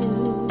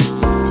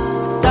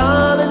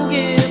 Darling,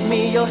 give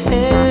me your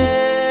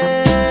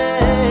hand.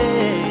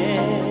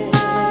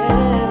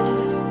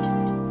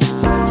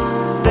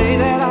 Say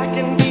that I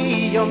can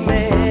be your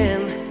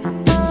man,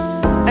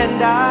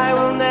 and I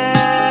will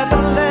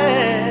never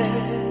let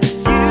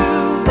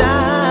you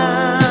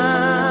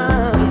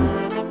down.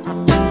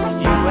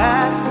 You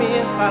ask me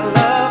if I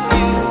love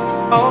you,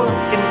 all I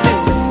can do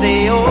is say,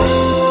 oh,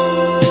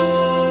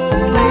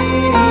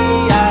 lady,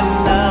 I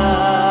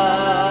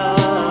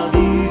love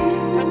you.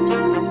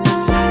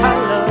 I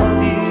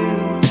love you.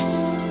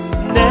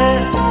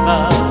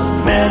 Never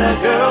met a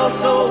girl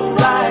so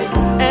right,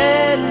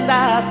 and I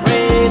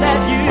pray that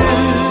you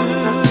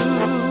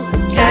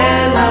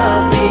can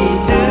love me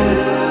too.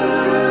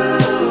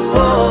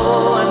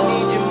 Oh, I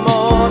need you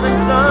more than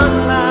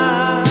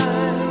sunlight.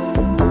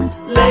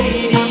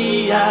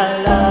 Lady, I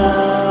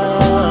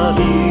love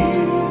you.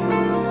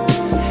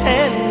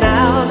 And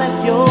now that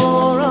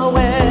you're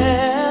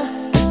aware,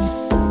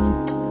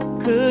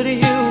 could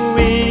you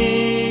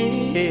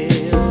really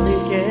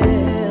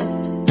care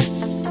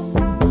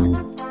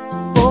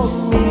for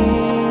me,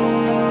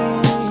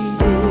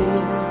 dear?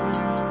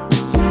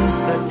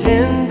 The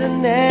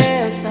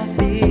tenderness I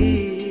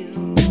feel,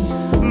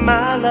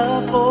 my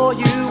love for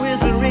you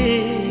is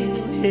real,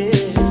 yeah.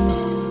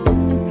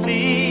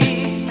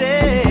 Please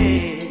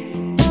stay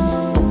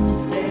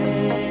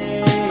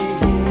here.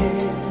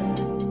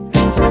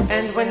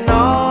 And when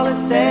all is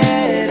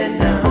said and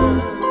done,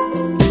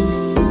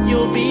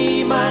 you'll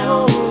be my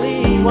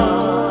only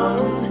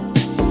one.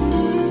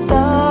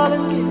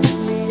 Darling, give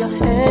me your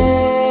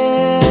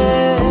hand.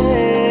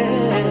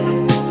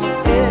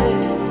 Yeah.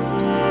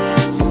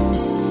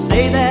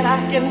 Say that I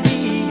can be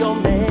your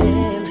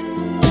man,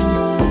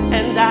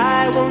 and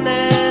I will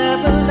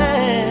never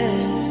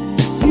let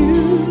you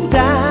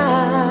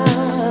down.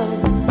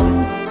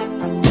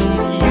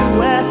 You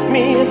ask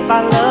me if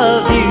I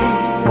love you,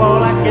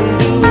 all I can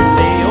do is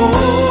say, oh,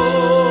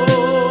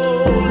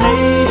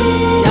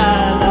 lady, I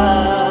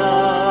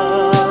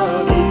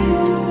love you.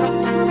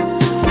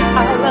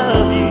 I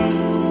love you.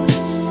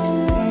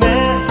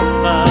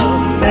 Never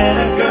met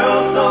a girl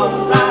so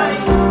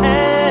right,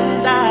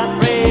 and I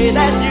pray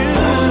that you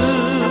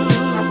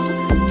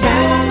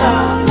can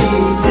love me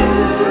too.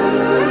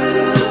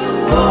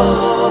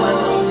 Oh, I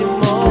need you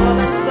more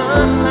than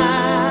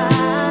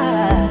sunlight.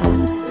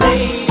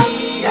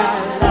 Lady, I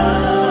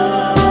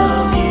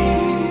love you.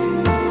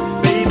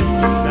 Baby,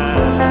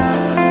 tonight.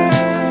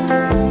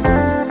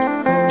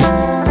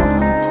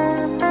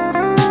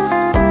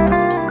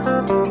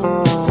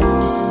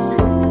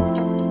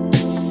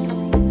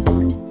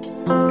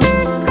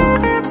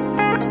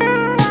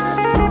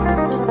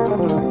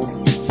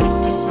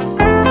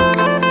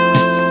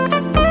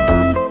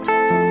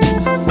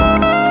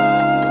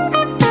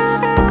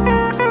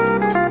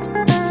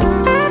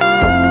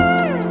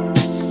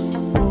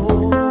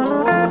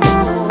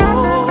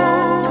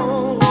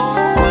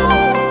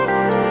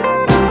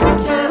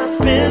 Can I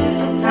spend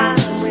some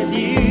time with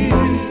you?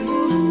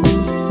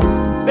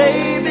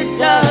 Baby,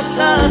 just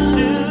us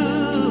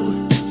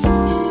two.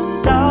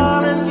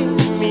 Darling,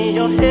 give me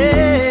your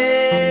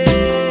hand.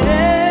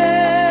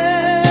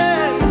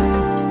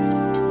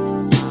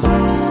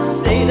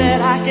 Say that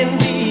I can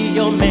be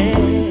your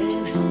man,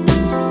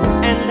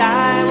 and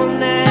I will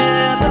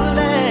never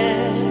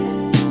let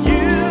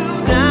you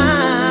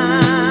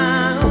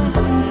down.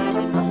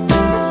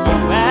 You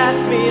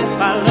ask me if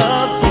I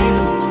love you,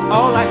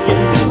 all I can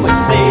do is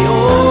say, oh,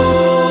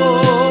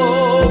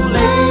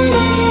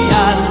 lady,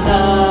 I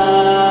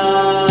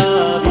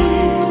love you.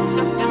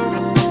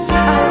 I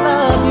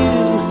love you.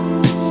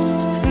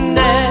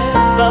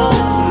 Never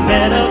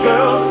met a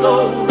girl so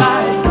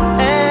right,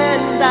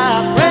 and I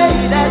pray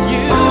that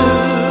you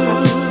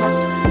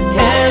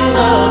can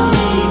love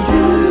me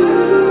too.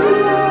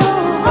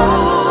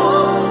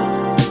 Oh,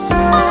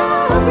 I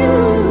love you.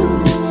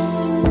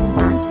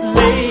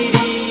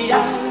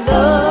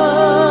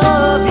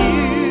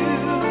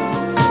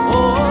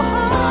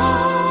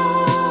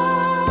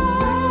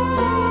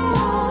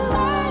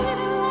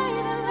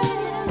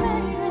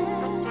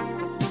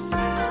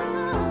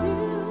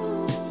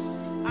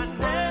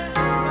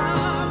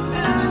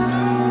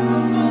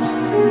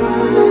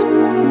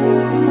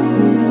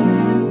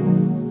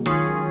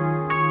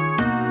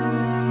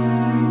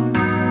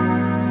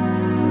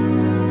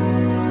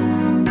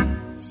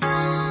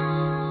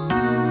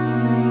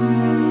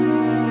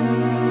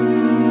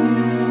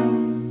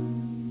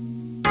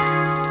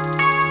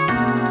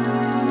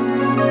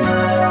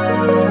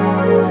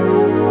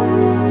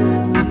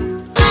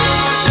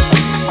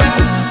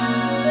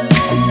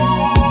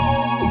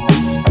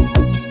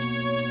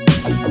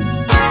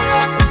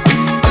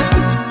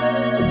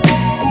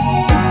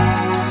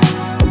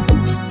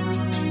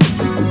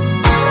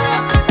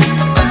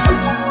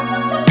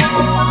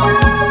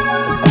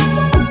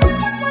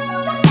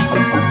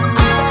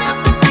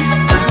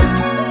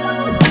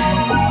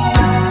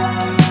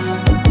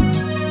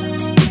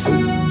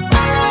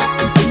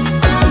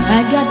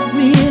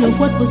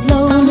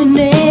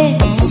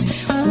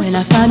 and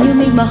I found you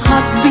made my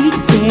heart beat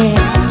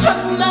fast.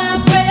 Took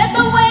my breath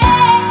away.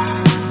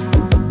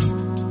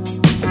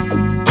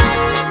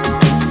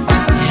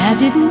 I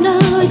didn't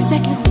know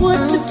exactly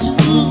what to do,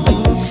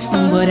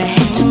 but I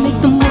had to make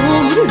the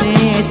moment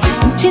last.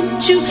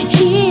 Intent you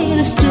here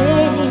to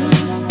stay.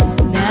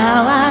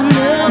 Now I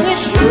know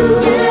it's you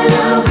that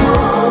I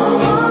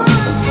want,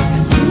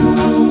 and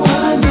you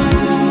I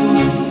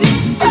need.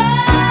 This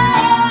time,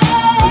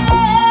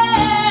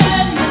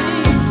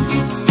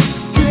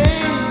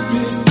 baby,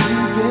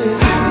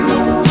 I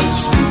know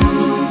it's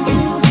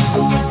real.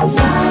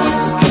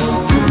 Life's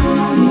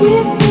complete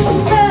with this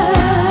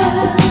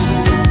love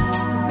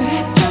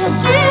that don't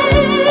give.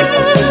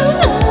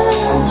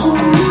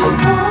 Hold me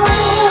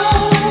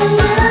all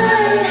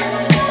night,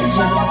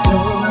 just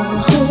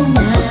all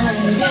night.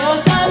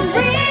 'Cause I'm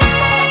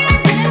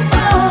living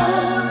for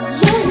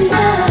you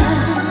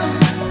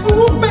now.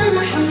 Ooh,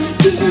 baby, I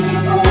give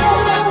you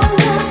all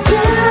I've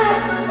got,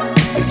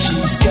 and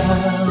she's got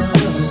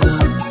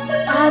love.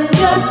 I'm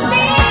just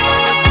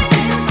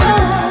living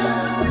for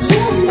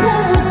you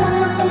now.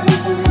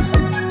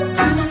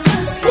 I'm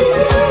just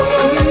living.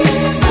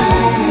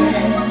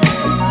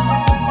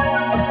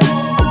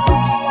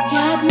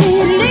 Got me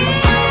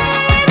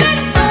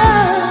living for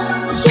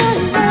your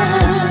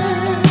love.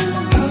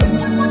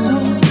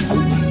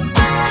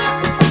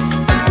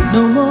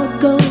 No more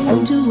going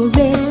to a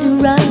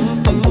restaurant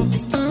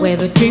where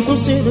the table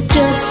set up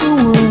just for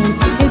one.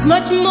 It's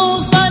much more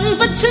fun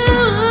for two.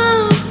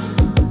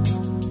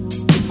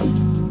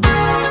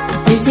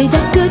 They say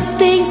that good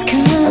things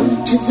come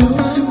to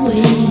those who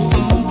wait,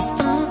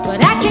 but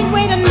I can't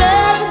wait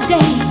another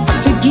day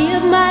to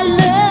give my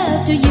love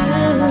to you.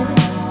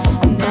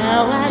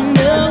 Now I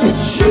know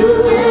it's you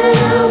that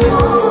I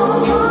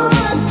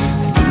want.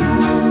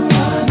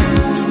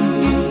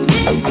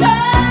 This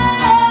time,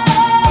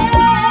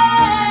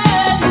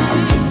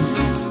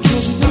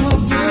 'cause you know,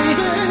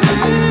 baby,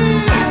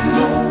 I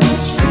know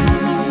it's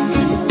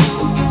real.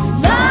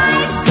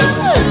 Life's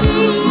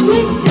complete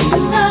with this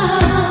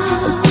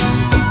love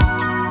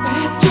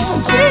that you'll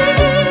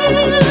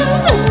give.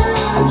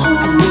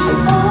 Hold me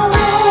all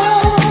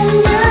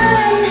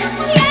night,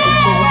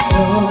 just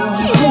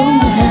all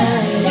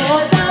night.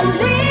 'Cause I'm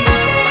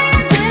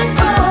living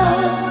for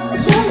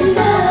your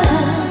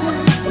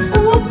love.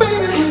 Ooh,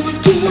 baby, I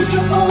give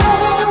you all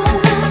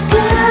I've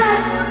got,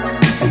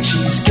 and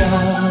she's got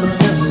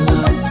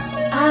love.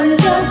 I'm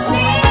just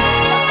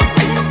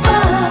living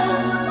for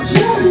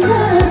your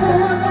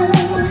love.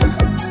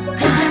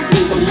 Got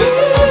me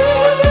living.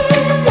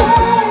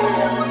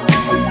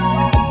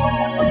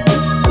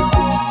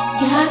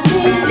 Got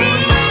me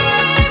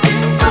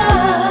living for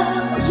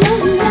your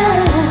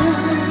love.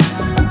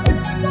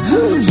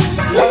 I'm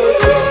just living.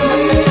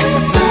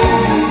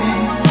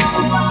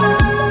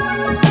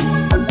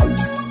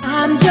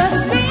 I'm just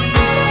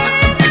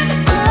living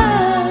for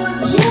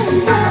your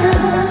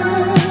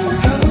love.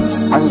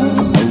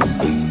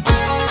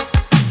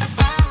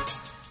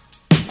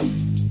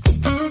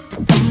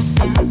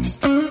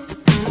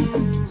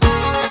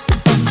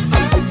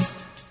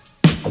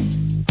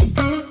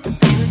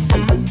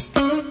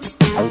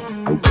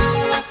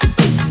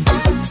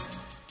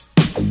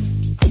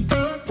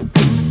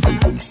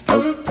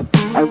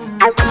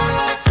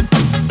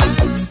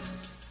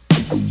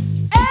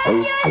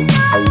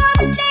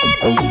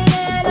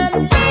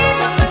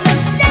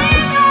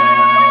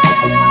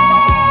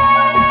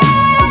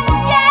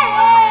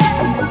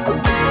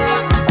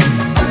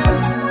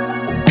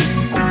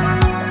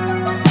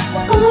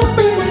 Ooh,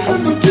 baby,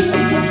 I'ma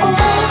give you all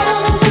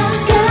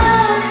I've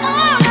got.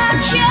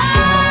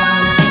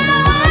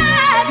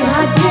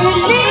 Got me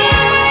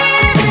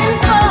living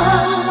for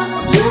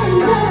your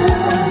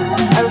love.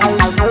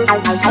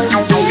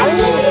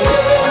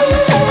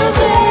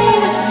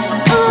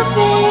 Oh,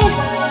 baby,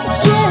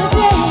 yeah,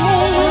 baby,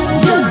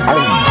 just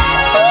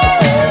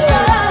living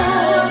for,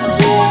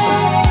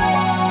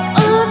 yeah.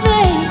 Oh,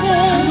 baby,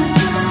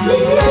 just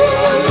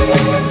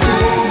living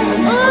for,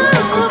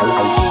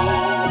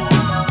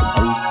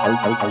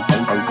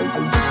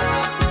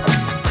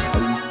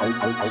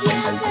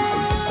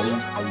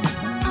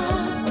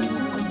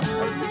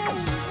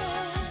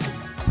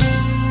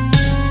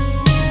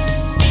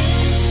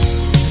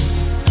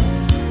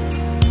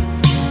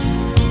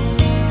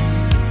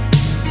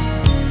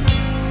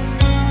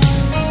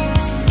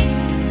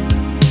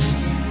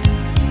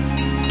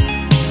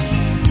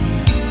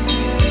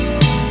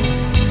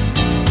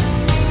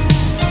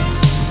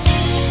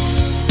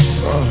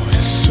 Oh,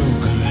 it's so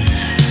good.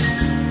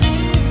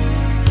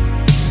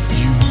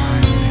 You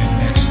lying there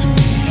next to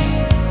me.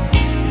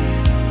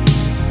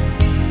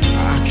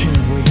 I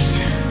can't wait.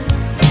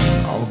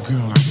 Oh,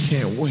 girl, I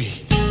can't wait.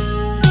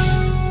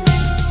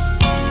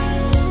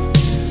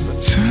 The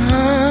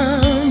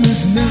time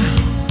is now,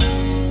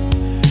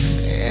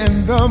 and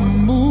the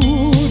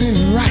mood is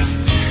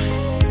right.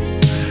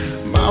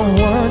 My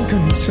one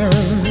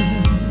concern,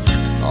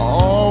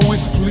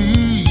 always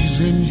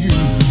pleasing you.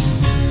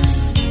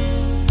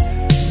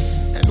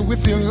 And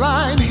with your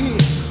line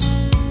here,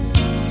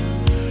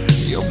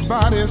 your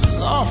body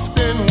soft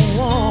and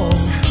warm.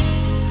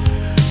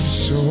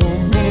 So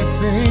many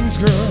things,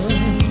 girl,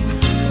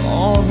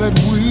 all that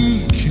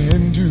we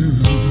can do.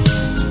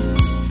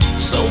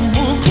 So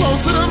move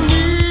closer to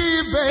me,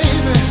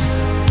 baby.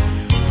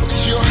 Put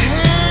your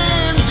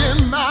hand in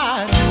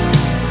mine.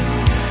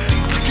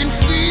 I can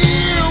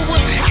feel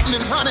what's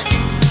happening, honey.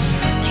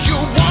 You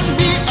want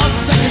me a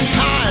second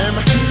time.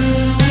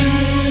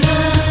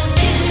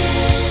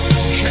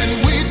 Can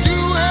we do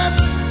it?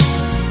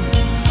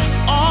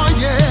 Oh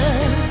yeah.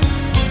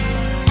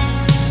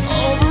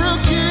 Over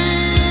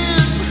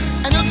again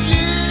and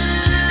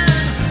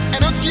again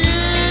and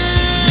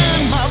again,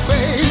 my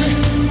baby.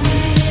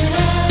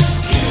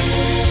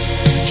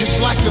 Just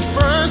like the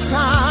first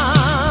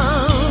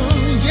time,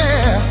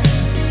 yeah.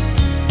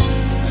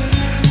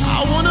 I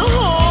wanna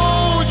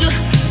hold you,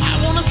 I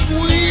wanna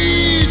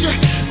squeeze you,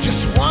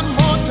 just one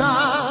more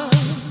time.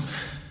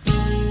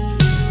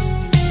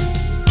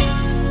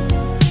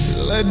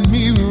 Let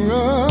me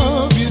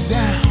rub you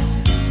down,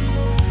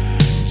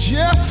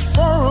 just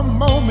for a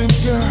moment,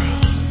 girl.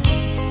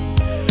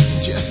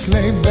 Just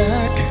lay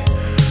back,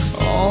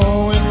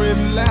 oh, and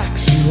relax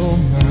your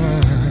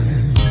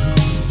mind.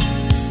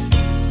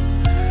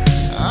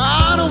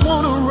 I don't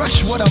wanna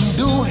rush what I'm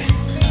doing,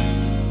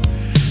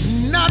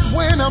 not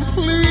when I'm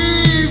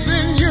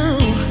pleasing you.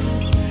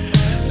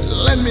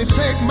 Let me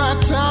take my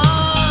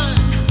time,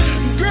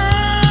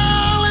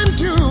 girl, and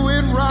do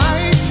it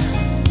right.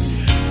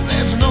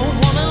 There's no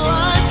woman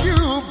like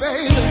you,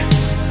 baby,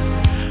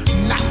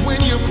 not when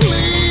you're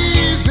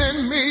pleasing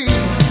me.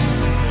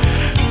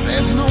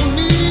 There's no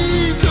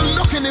need to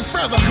look any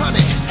further,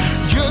 honey.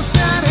 You'll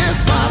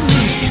satisfy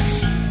me.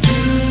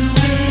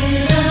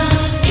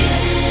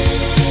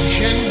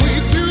 Can we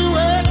do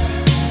it?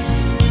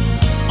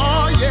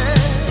 Oh yeah.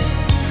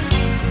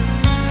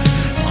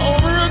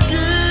 Over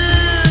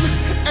again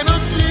and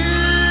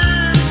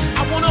again.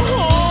 I wanna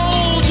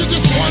hold you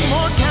just one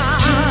more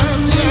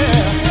time,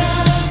 yeah.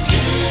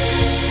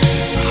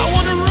 I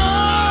wanna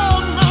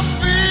rub my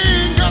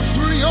fingers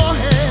through your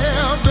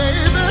hair,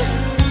 baby.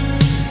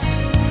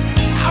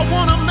 I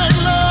wanna make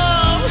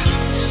love,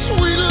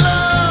 sweet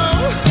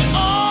love,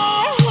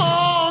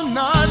 all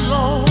night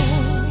long.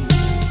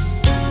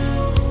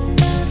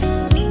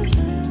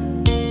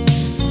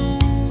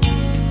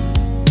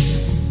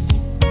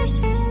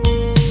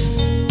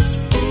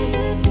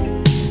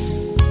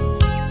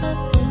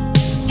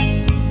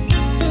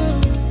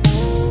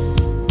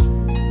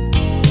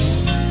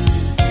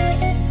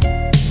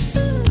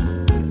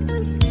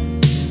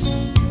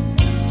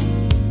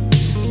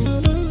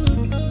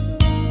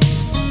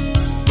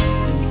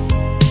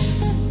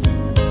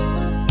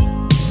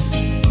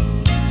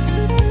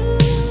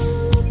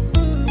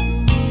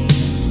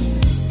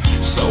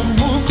 So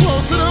move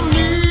closer to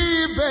me,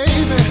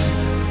 baby.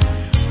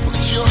 Put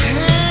your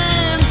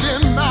hand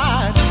in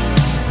mine.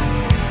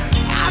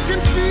 I can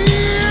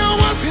feel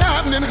what's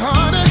happening,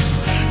 honey.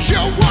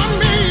 You want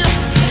me a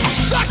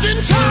second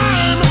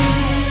time.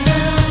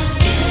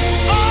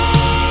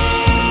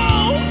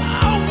 Oh,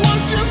 I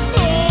want you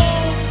so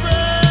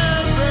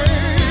bad,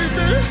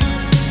 baby.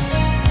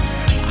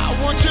 I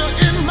want you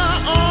in my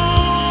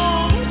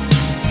arms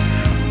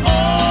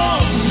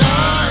all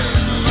night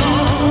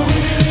long.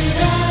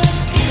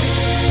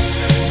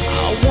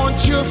 I want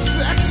your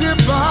sexy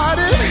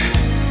body.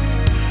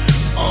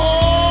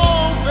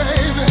 Oh,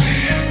 baby.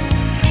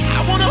 I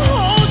wanna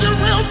hold you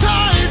real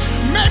tight.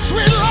 Make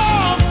sweet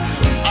love.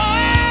 Oh,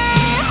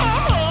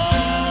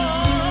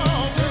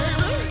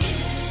 baby.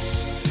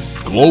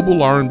 Global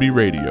R&B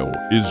Radio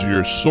is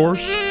your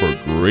source for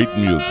great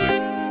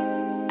music.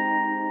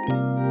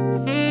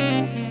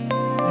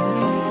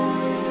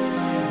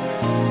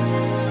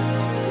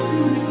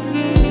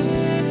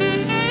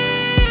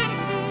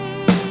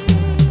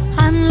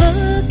 I'm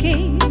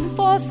looking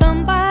for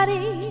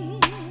somebody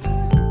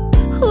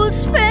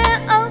who's fair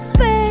of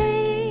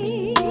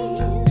face,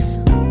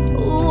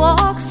 who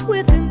walks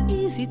with an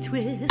easy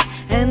twist,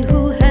 and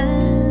who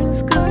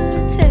has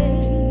good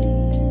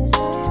taste,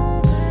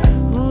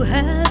 who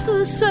has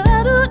a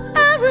certain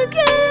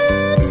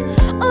arrogance,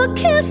 a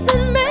kiss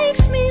that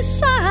makes me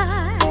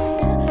sigh.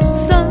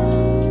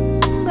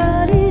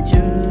 Somebody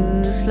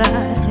just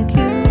like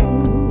you.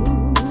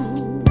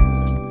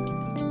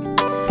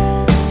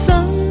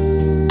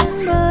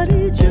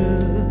 Somebody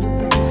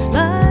just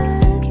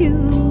like you.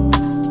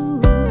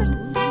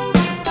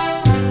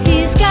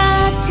 He's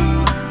got to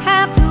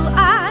have two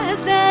eyes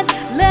that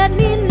let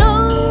me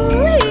know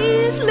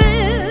he's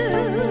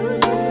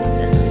lived.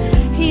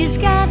 He's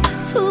got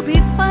to be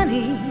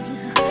funny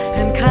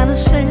and kind of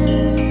sensitive.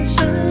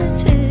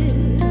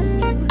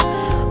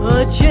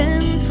 A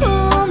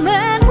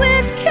gentleman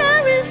with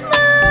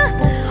charisma.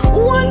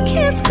 One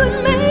kiss could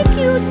make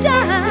you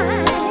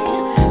die.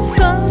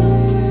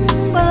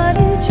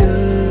 Somebody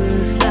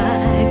just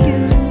like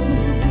you.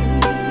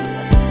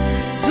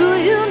 Do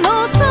you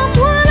know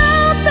someone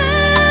out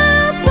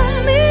there for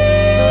me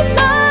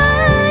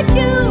like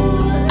you?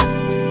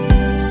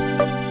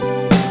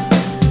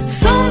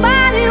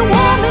 Somebody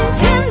warm and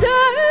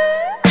tender.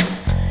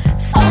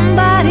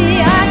 Somebody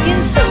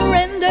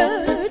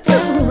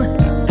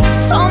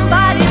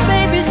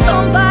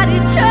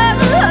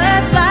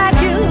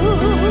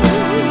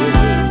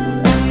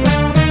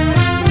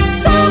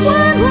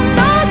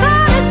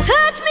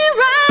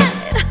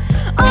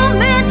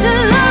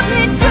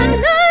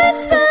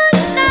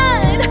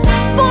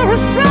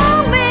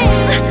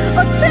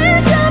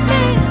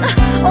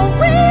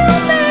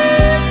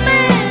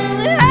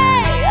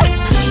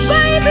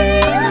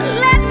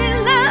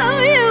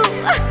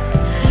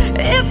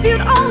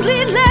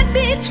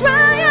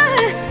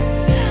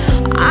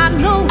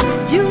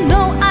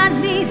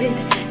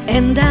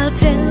and I'll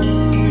tell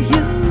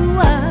you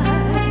why.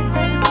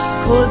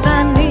 'Cause I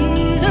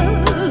need a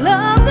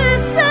love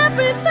that's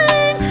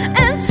everything,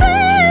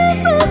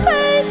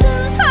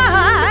 anticipation's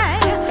high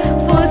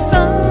for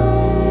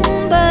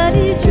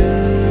somebody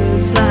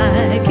just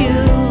like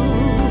you.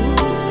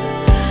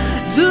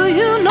 Do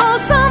you know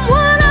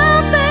someone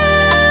out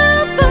there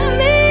for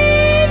me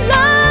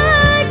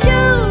like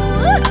you?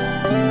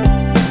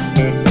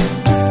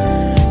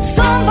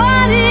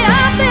 Somebody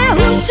out there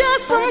who's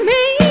just for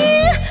me.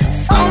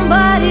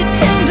 Somebody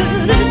tender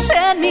to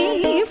set me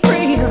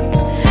free.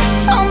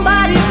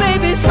 Somebody,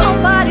 baby,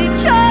 somebody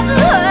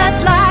just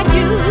like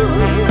you.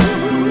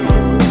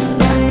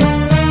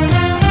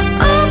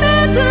 A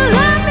man to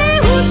love me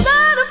who's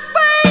not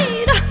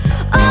afraid.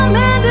 A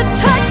man to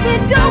touch me,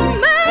 don't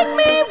make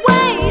me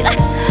wait.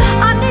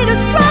 I need a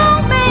strong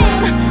man,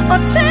 a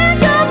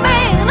tender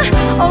man,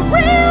 a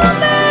real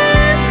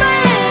man's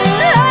man.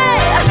 Hey,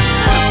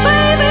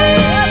 baby,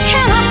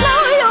 can I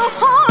blow your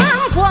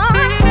horn? Why?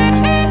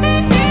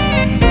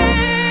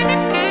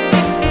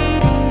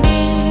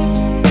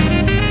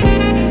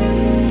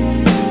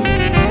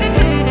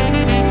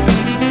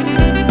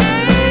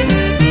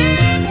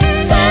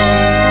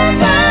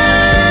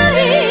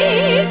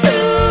 Somebody to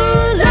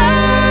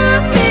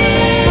love me,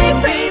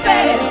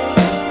 baby.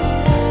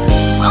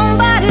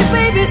 Somebody,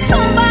 baby,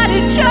 somebody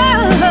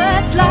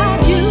just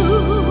like you.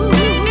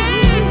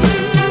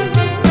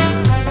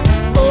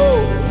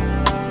 Ooh,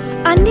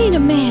 I need a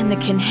man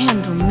that can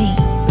handle me.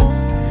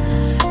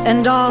 And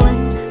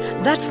darling,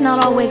 that's not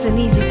always an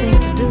easy thing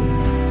to do.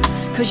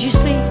 'Cause you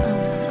see,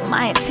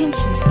 my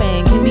attention span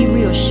can be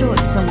real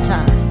short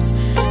sometimes.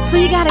 So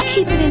you gotta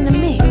keep it in the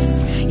mix.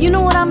 You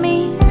know what I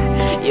mean?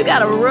 You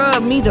gotta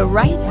rub me the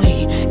right way.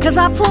 'Cause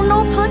I pull no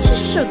punches,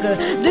 sugar.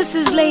 This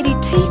is Lady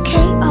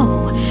TKO,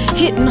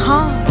 hitting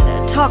hard,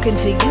 talking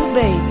to you,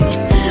 baby.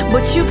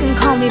 But you can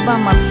call me by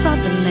my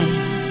southern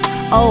name.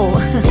 Oh,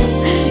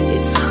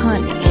 it's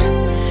honey.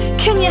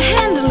 Can you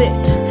handle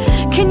it?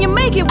 Can you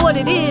make it what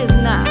it is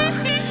now?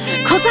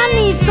 'Cause I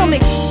need some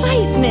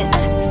excitement.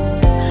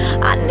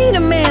 I need a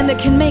man that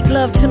can make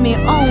love to me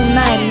all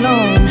night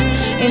long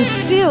and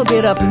still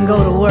get up and go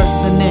to work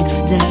the next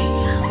day.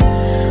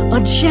 A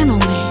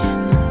gentleman,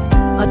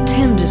 a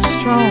tender,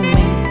 strong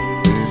man,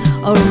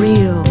 a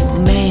real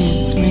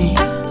man's man.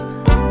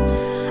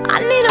 I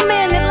need a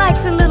man that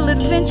likes a little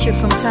adventure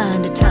from time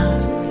to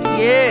time.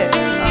 Yes,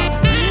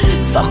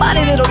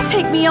 somebody that'll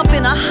take me up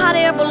in a hot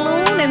air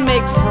balloon and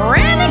make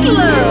frantic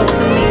love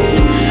to me.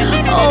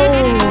 Oh,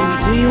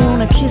 do you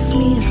wanna kiss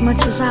me as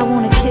much as I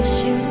wanna kiss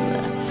you?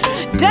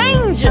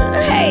 Danger,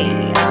 hey,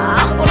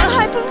 I'm gonna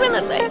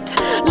hyperventilate.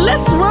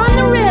 Let's run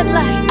the red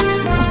light.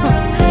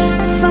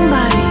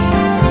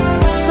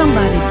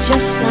 Somebody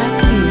just like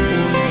you,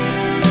 boy.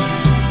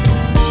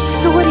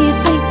 So what do you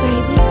think,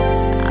 baby?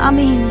 I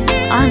mean,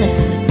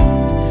 honestly,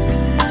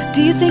 do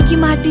you think you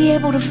might be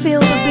able to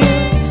fill the bill?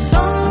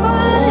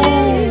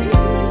 Somebody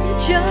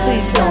just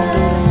please don't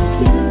do that.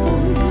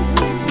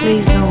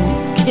 Please don't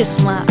kiss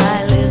my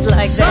eyelids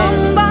like that.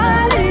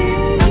 Somebody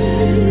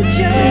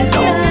just please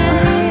don't.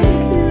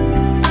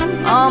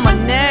 On my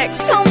neck.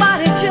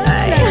 Somebody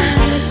just like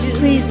you.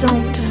 Please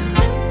don't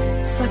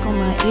suck on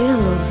my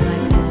earlobes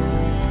like that.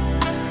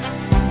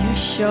 You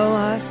sure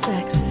are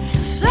sexy.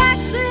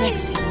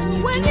 Sexy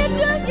when you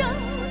do your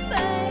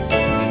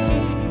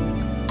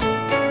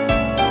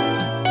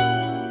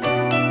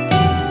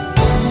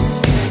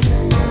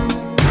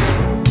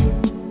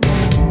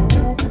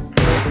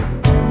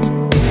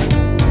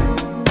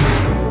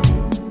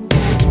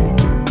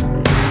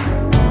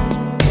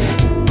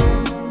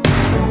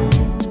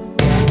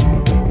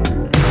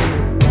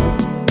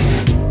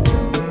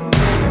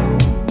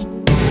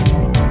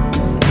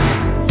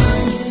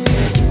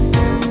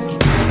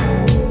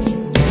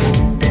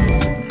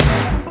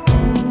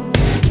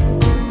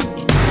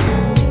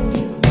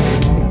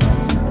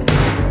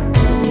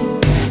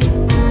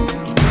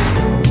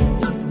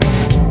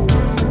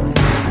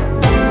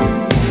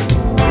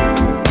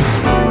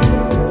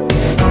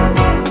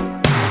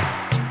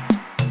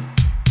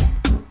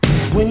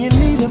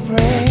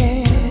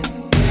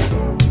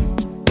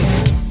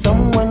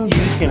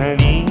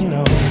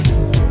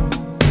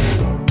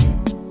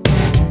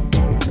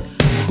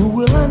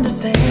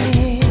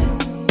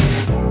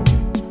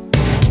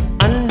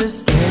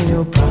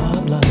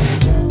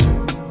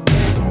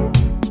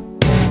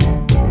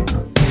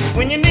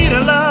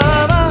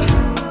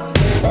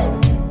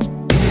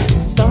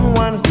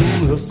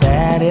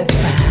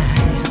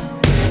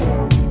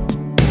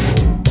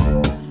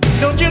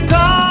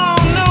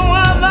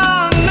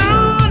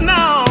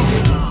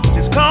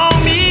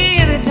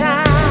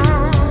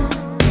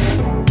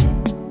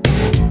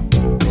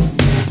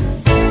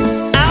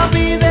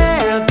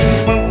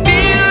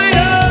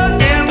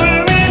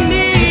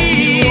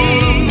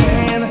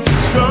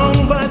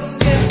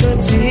sense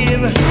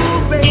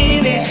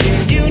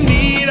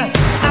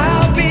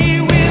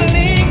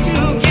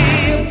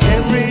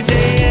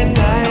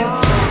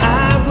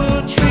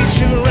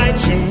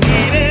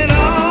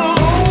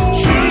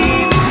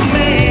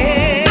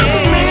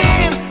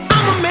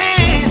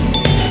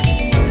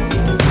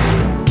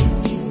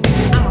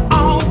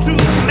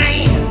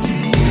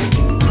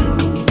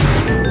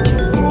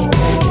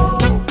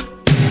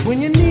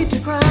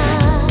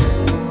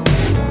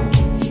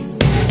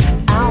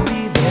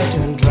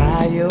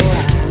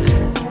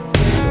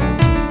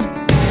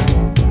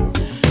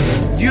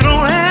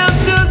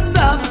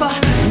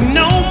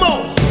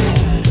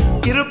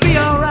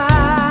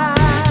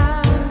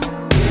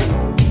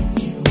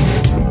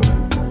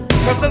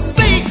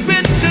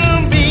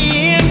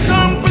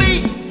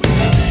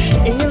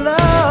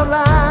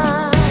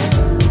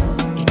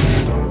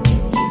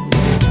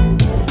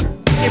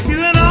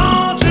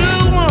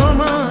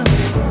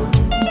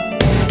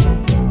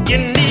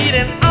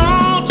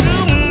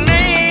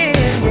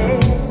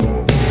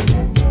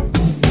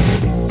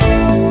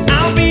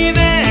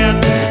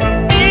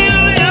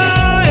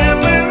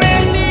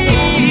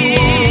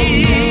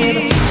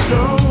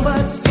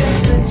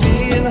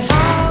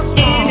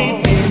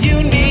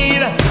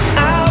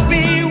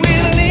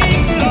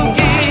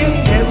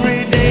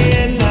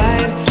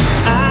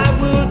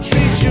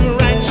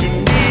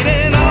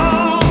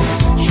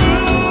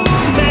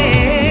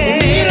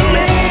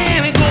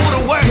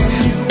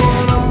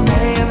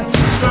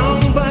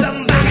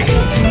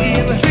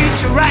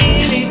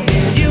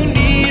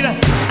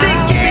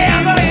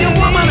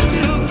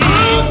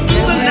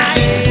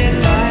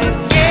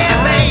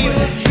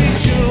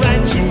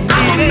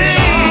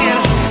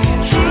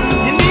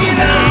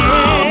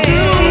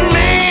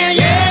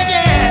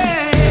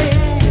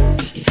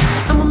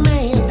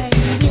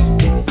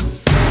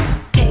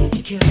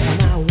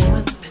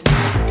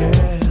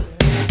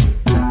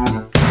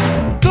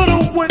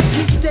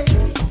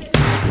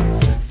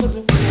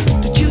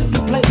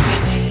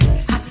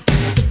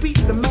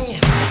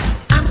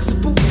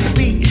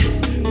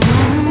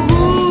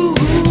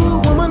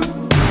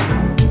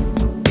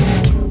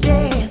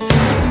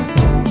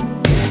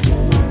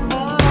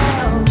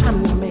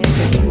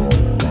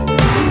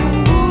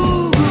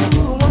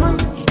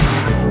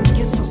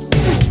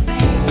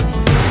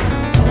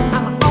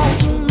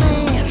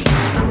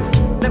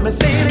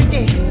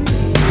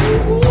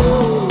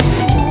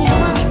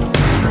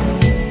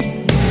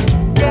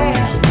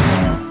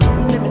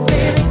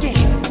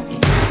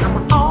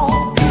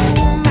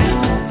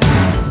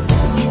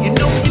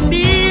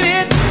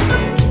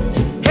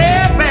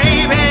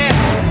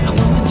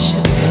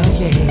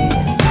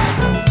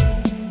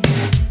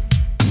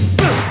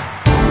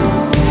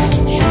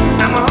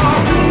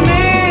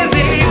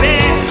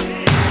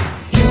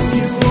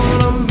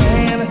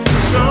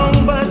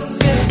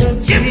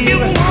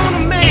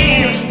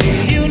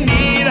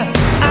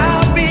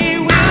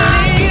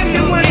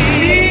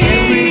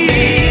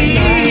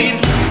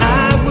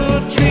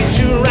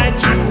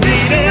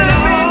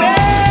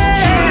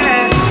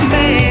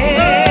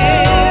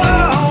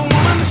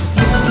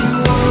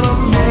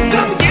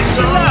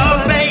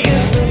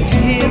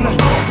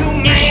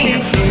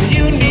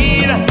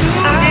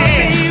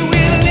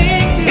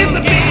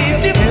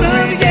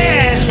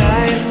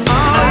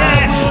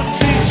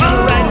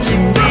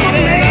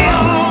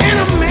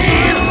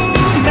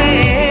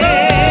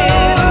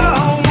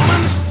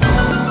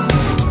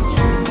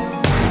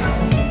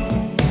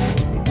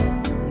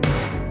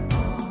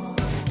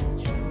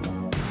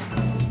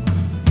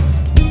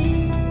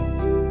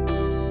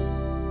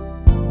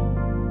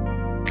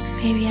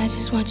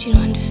just want you to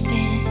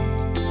understand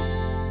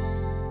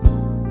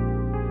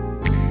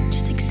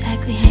just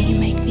exactly how you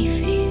make me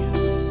feel.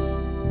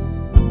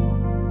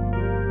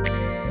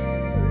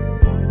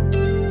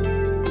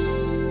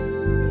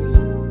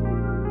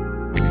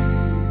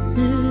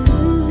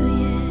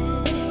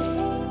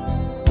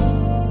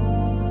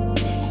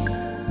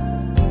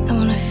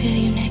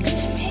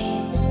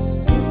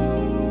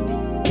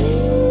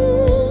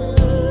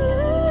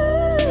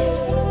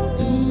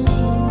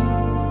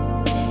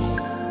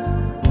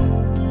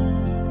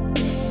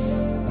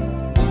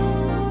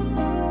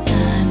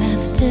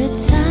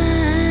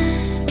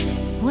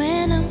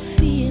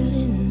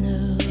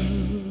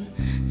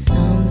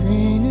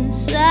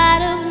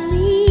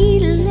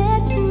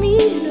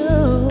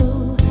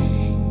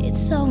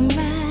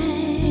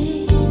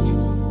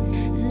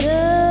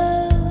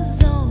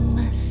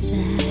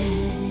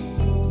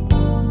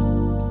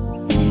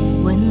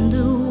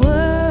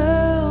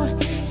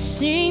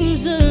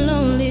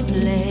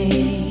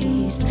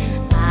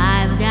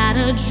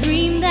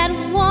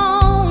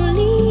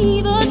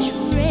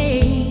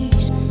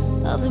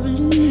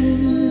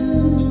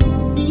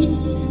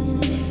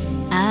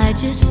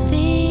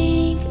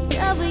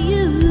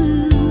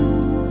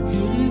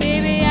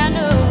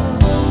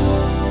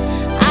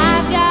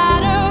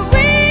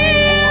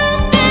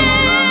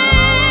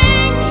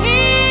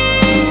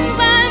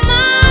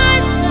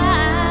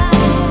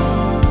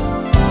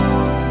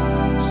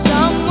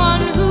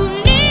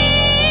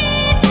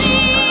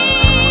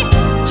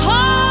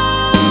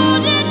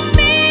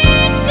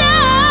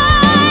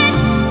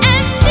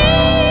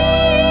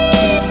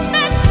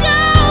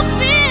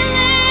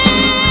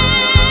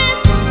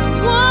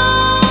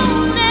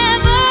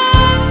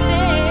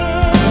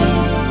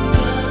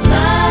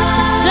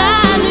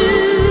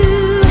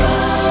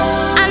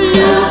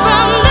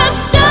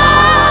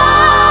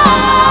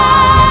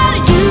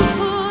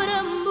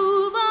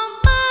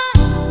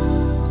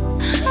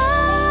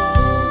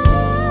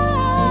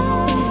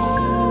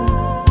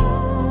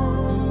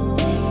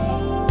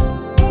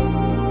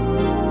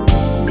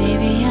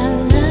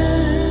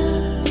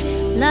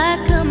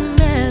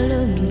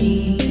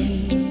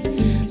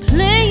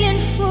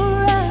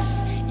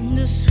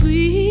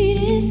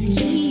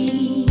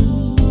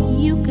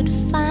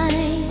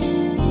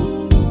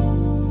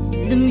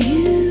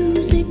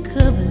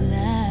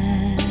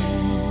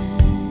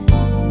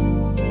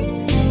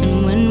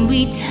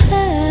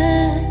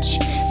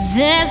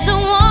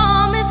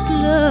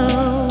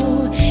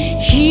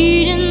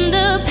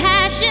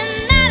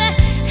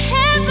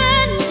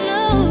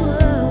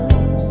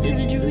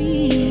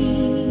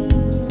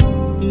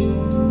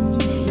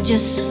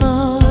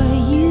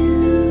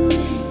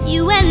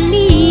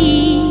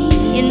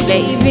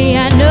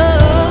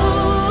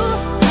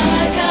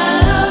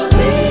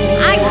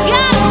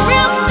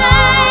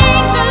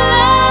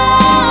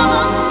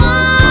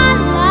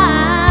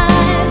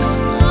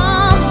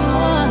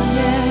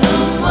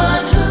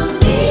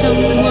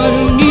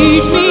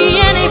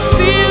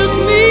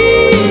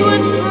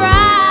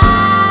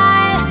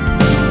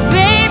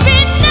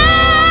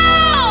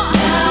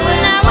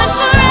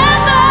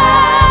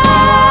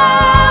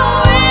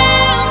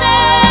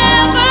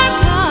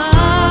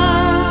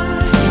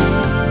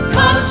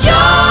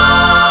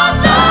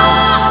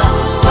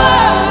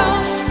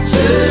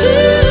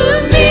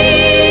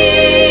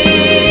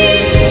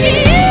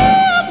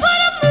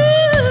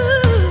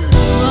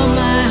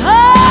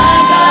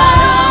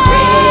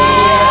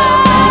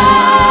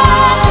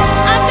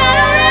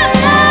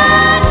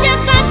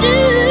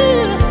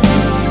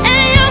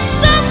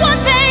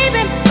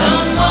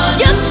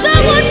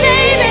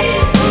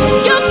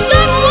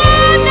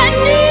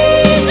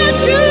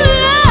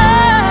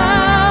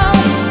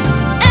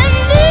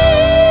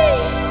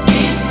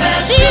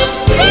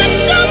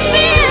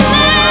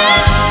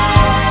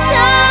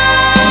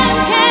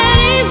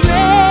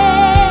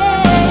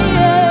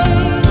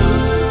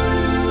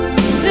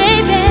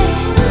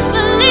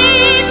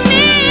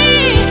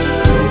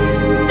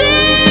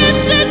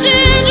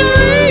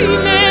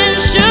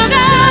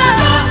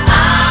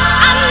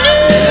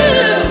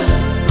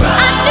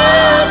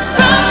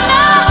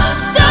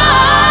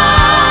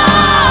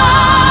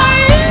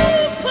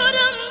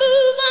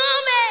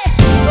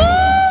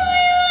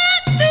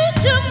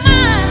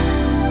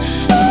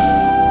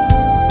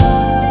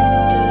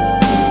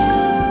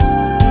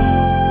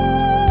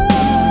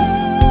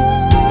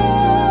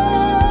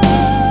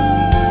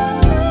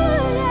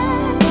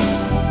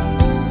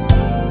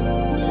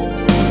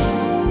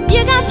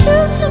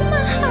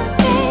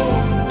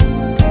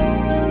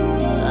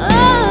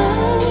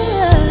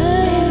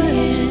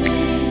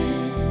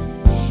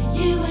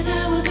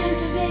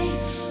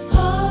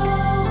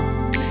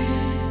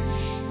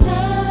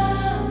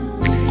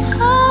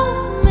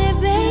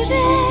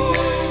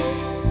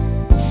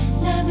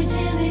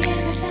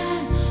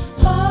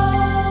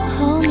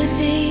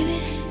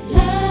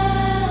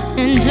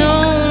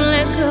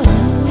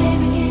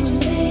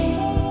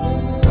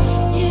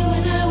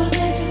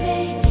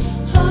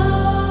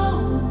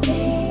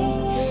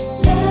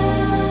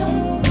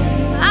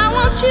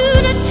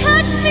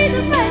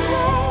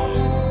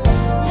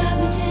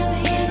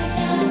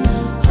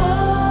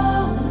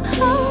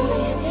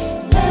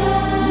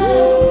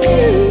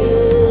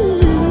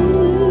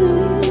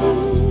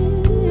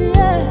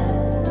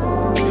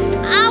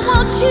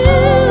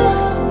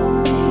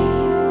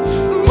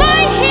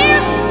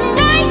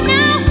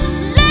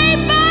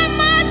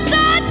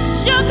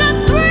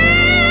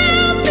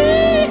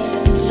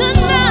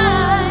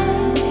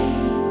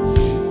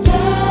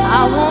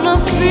 wanna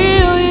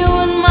feel you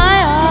in my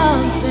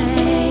arms,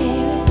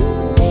 babe.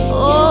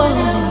 Oh,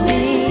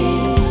 me.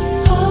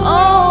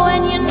 Oh,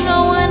 and you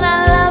know when I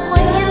love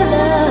when you're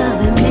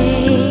loving me.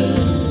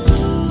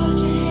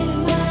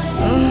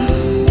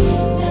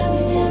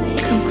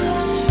 Come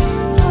closer.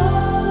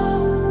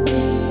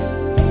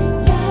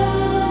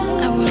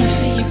 I wanna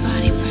feel your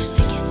body pressed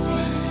against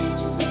mine.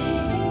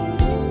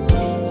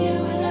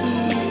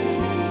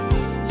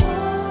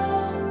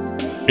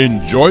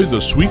 Enjoy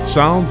the sweet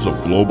sounds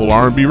of global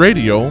R&B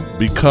radio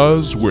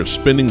because we're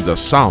spinning the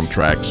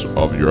soundtracks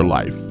of your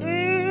life.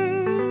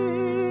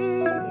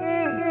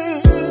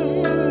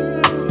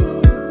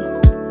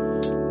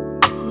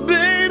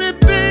 Baby,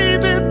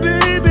 baby,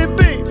 baby,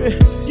 baby,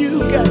 you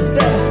got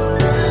that.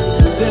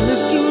 Then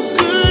it's too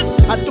good.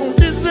 I don't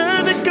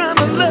deserve that kind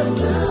of love.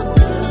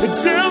 The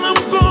girl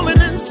I'm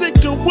calling in sick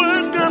to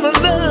work kind of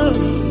love.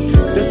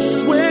 That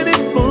sweaty,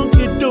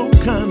 funky, dope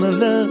kind of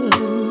love.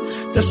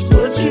 That's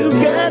what you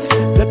got.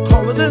 They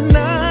call it a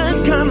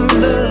night kind of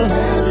love.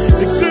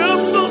 The girl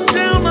slow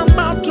down, I'm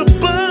about to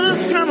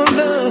buzz kind of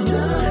love.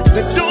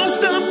 They don't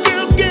stop,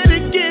 girl, get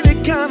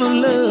it kind of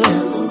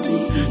love.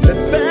 They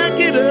back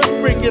it up,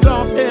 break it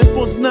off,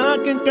 airports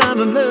knocking kind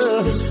of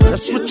love.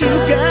 That's what you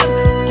got.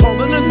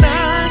 Call it a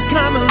night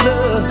kind of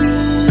love.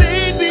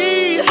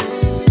 Baby,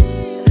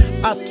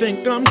 I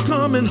think I'm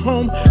coming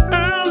home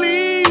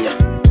early.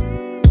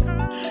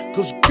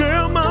 'Cause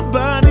girl, my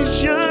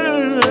body's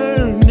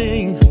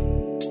yearning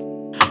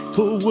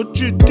for what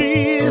you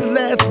did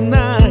last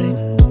night.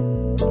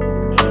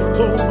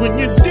 'Cause when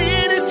you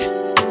did it,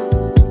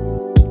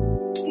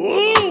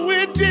 ooh,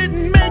 it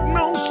didn't make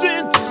no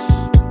sense.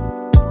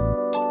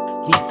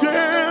 'Cause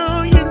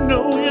girl, you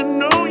know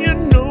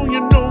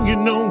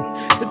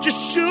that you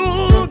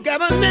sure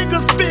got a nigga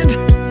spin.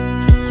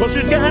 'Cause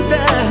you got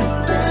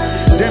that.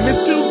 Damn,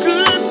 it's too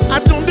good. I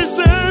don't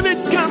deserve it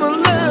kind of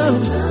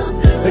love.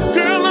 The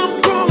girl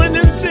I'm calling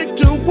in sick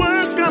to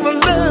work kind of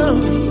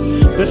love.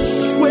 The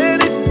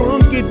sweaty,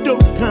 funky,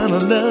 dope kind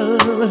of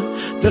love.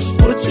 That's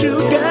what you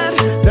got.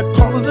 They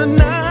call it a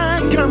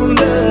night kind of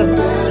love.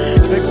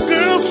 The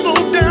girl so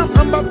down,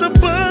 I'm about to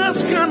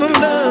buzz kind of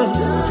love.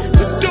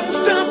 The don't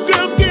stop,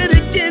 girl, get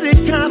it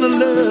kind of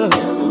love.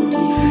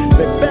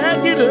 They back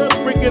it up,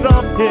 break it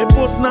off,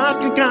 airports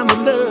knocking kind of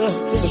love.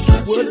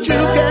 That's what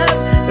you got.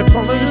 They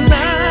call it a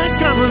night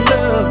kind of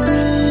love.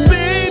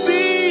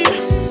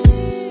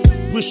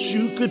 Wish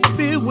you could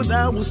feel what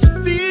I was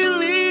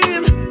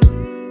feeling.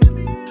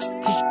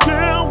 'Cause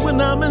girl, when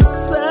I'm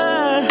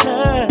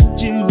inside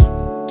you,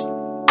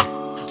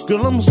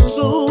 girl, I'm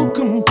so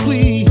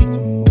complete.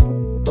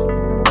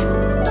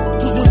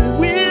 'Cause when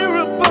we're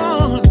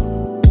apart,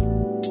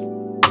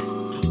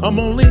 I'm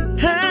only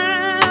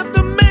half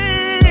the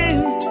man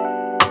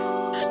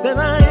that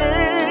I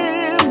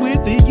am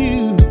with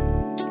you.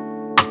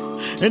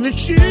 And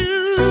it's you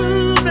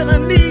that I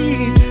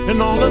need.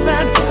 And all of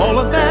that,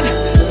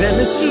 then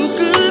it's too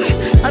good.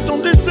 I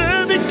don't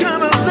deserve it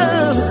kind of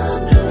love.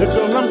 The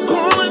girl I'm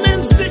calling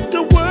in sick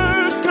to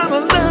work kind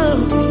of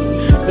love.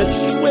 That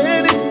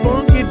sweaty,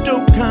 funky,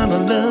 dope kind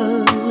of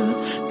love.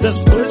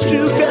 That's what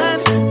you got.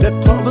 They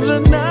call it a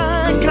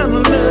night kind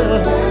of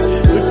love.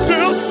 The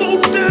girl so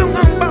down,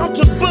 I'm about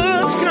to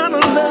buzz kind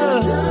of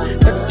love.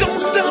 That don't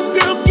stop,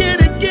 girl, get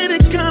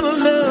it kind of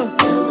love.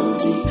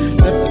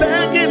 They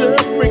back it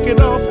up, break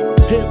it off,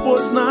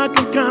 headboards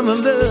knocking kind of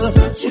love.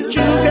 That's what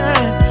you got.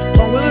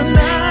 Call it a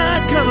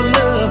night kind of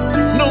love.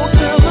 No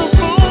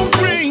telephones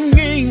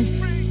ringing,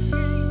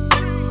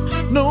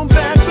 no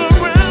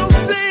background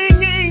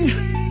singing.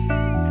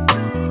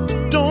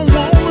 Don't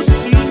wanna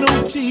see no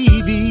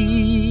TV.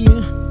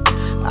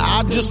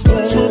 I just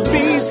wanna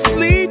be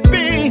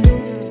sleeping.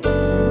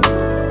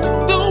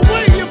 The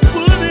way you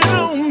put it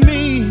on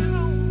me,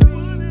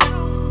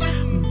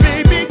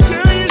 baby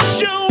girl, you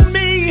show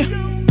me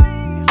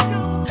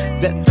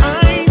that I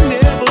ain't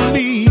never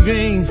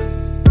leaving.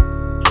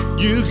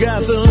 You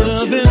got the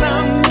loving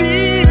I'm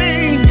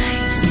needing.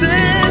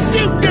 Said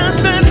you got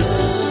that.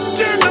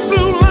 Turn the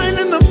blue light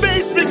in the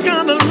basement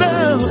kind of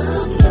love.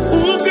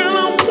 Ooh, girl,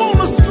 I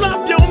wanna slap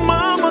your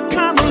mama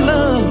kind of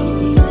love.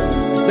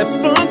 That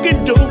funky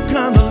dope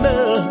kind of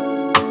love.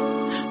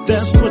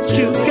 That's what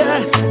you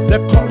got. They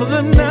call it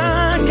a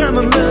night kind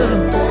of love.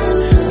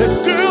 The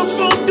girl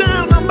slow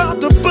down, I'm about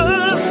to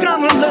buzz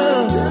kind of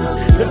love.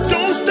 The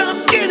don't stop,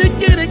 get it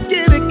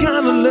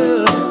kind of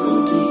love.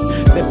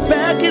 They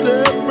back it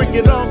up, break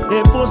it off,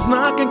 airports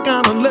knocking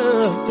kind of love.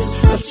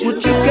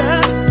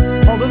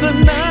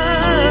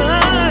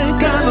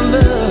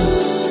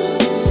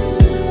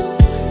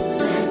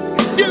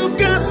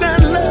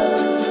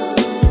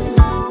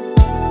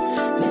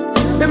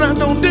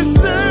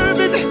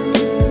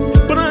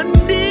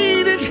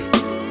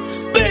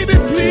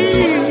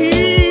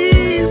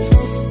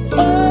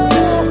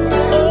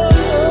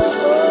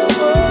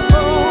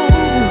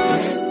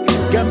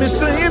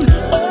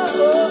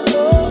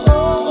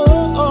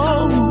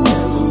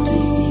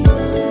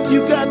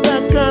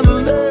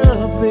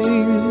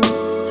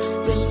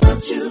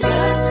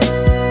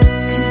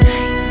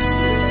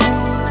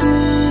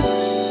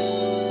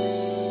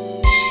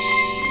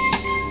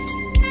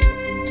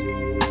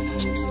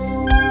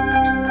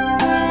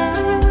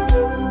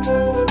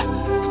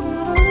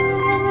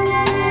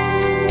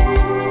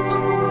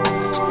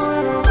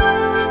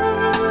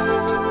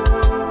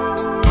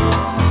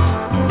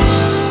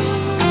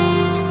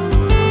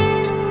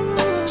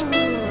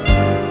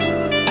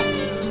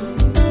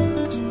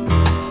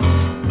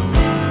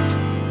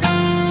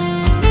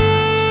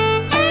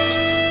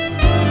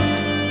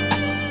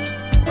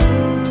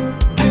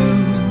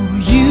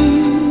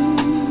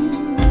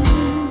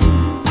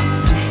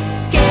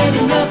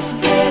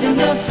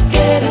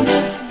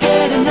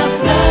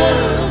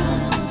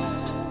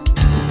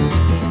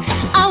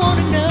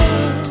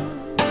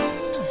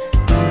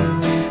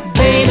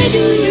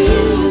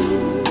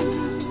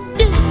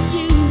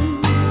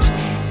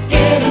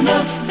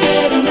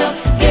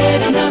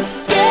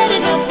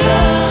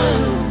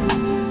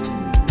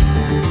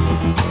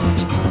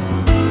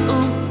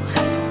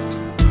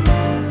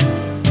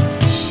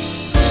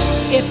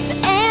 The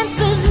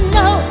answer's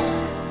no.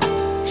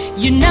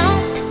 You're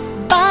not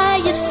by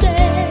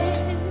yourself.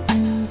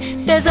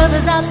 There's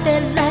others out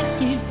there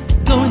like you,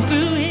 going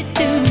through it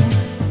too.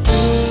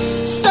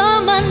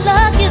 Some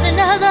unlucky than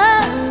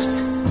others.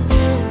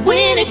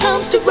 When it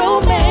comes to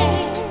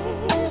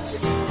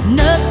romance,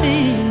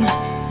 nothing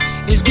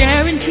is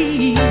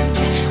guaranteed.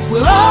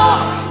 We're all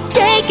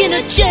taking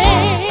a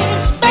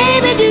chance.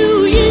 Baby,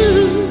 do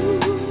you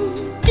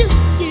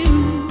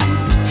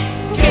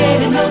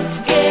get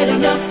enough, get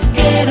enough,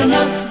 get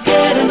enough,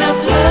 get enough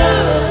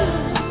love?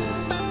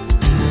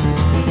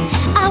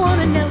 I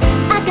wanna know,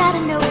 I gotta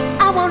know,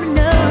 I wanna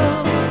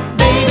know.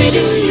 Baby,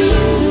 do you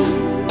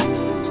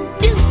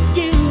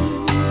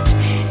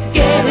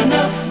get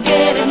enough,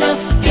 get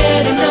enough,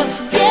 get enough,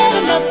 get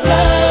enough love?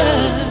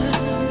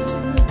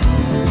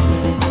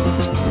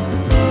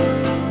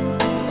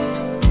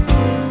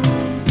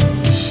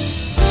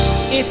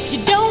 If you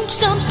don't,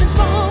 something's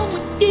wrong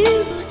with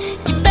you.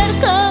 You better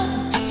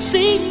come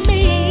see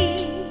me,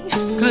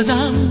 'cause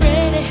I'm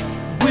ready,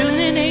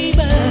 willing and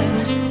able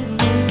to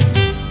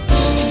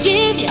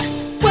give you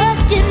what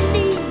you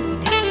need,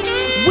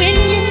 when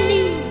you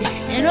need it,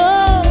 and oh,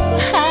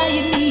 how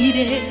you need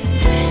it.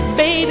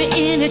 Baby,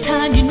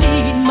 anytime you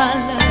need my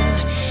love,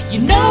 you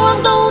know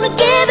I'm gonna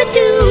give it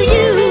to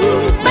you.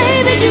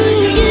 Baby, do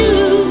you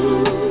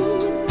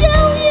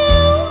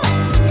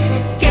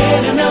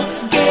get enough,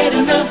 get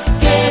enough,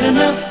 get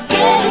enough,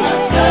 get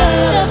enough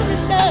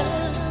love?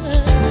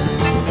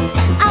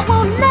 I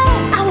wanna know,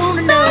 I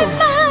wanna know.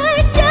 My,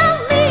 tell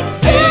me,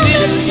 baby,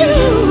 do you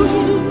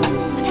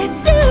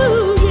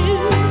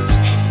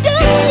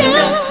get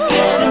enough,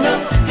 get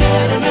enough,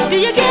 get enough? Do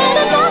you get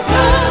enough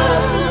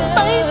love,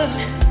 baby?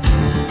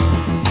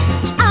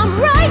 I'm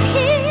right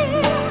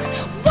here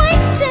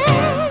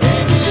waiting.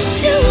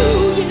 Do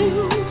you?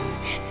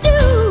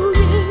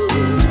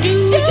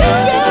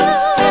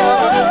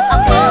 I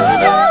wanna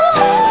know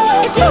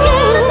if you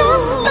get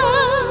enough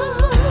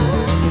love.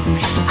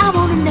 I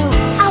wanna know,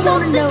 I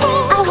wanna know,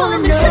 I wanna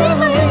know.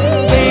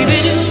 Baby,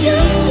 do you,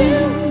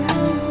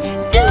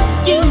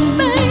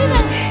 baby,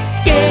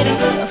 get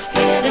enough,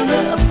 get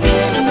enough,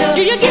 get enough?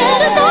 Do you get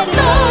enough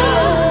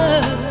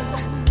love?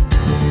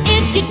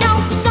 If you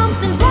don't,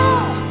 something's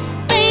wrong.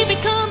 Baby,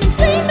 come and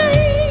see me.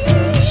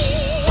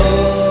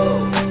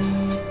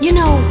 You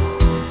know,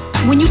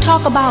 when you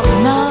talk about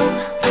love,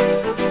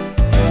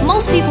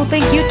 most people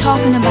think you're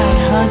talking about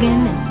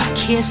hugging and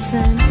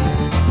kissing,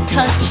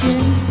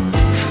 touching,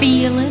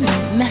 feeling,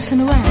 and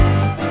messing around.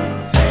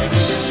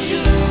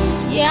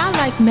 Yeah, I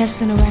like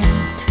messing around,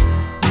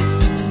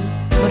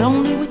 but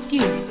only with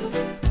you.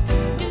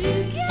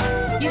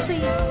 You see,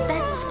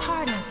 that's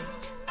part of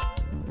it,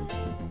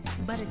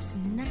 but it's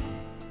not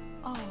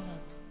all of it.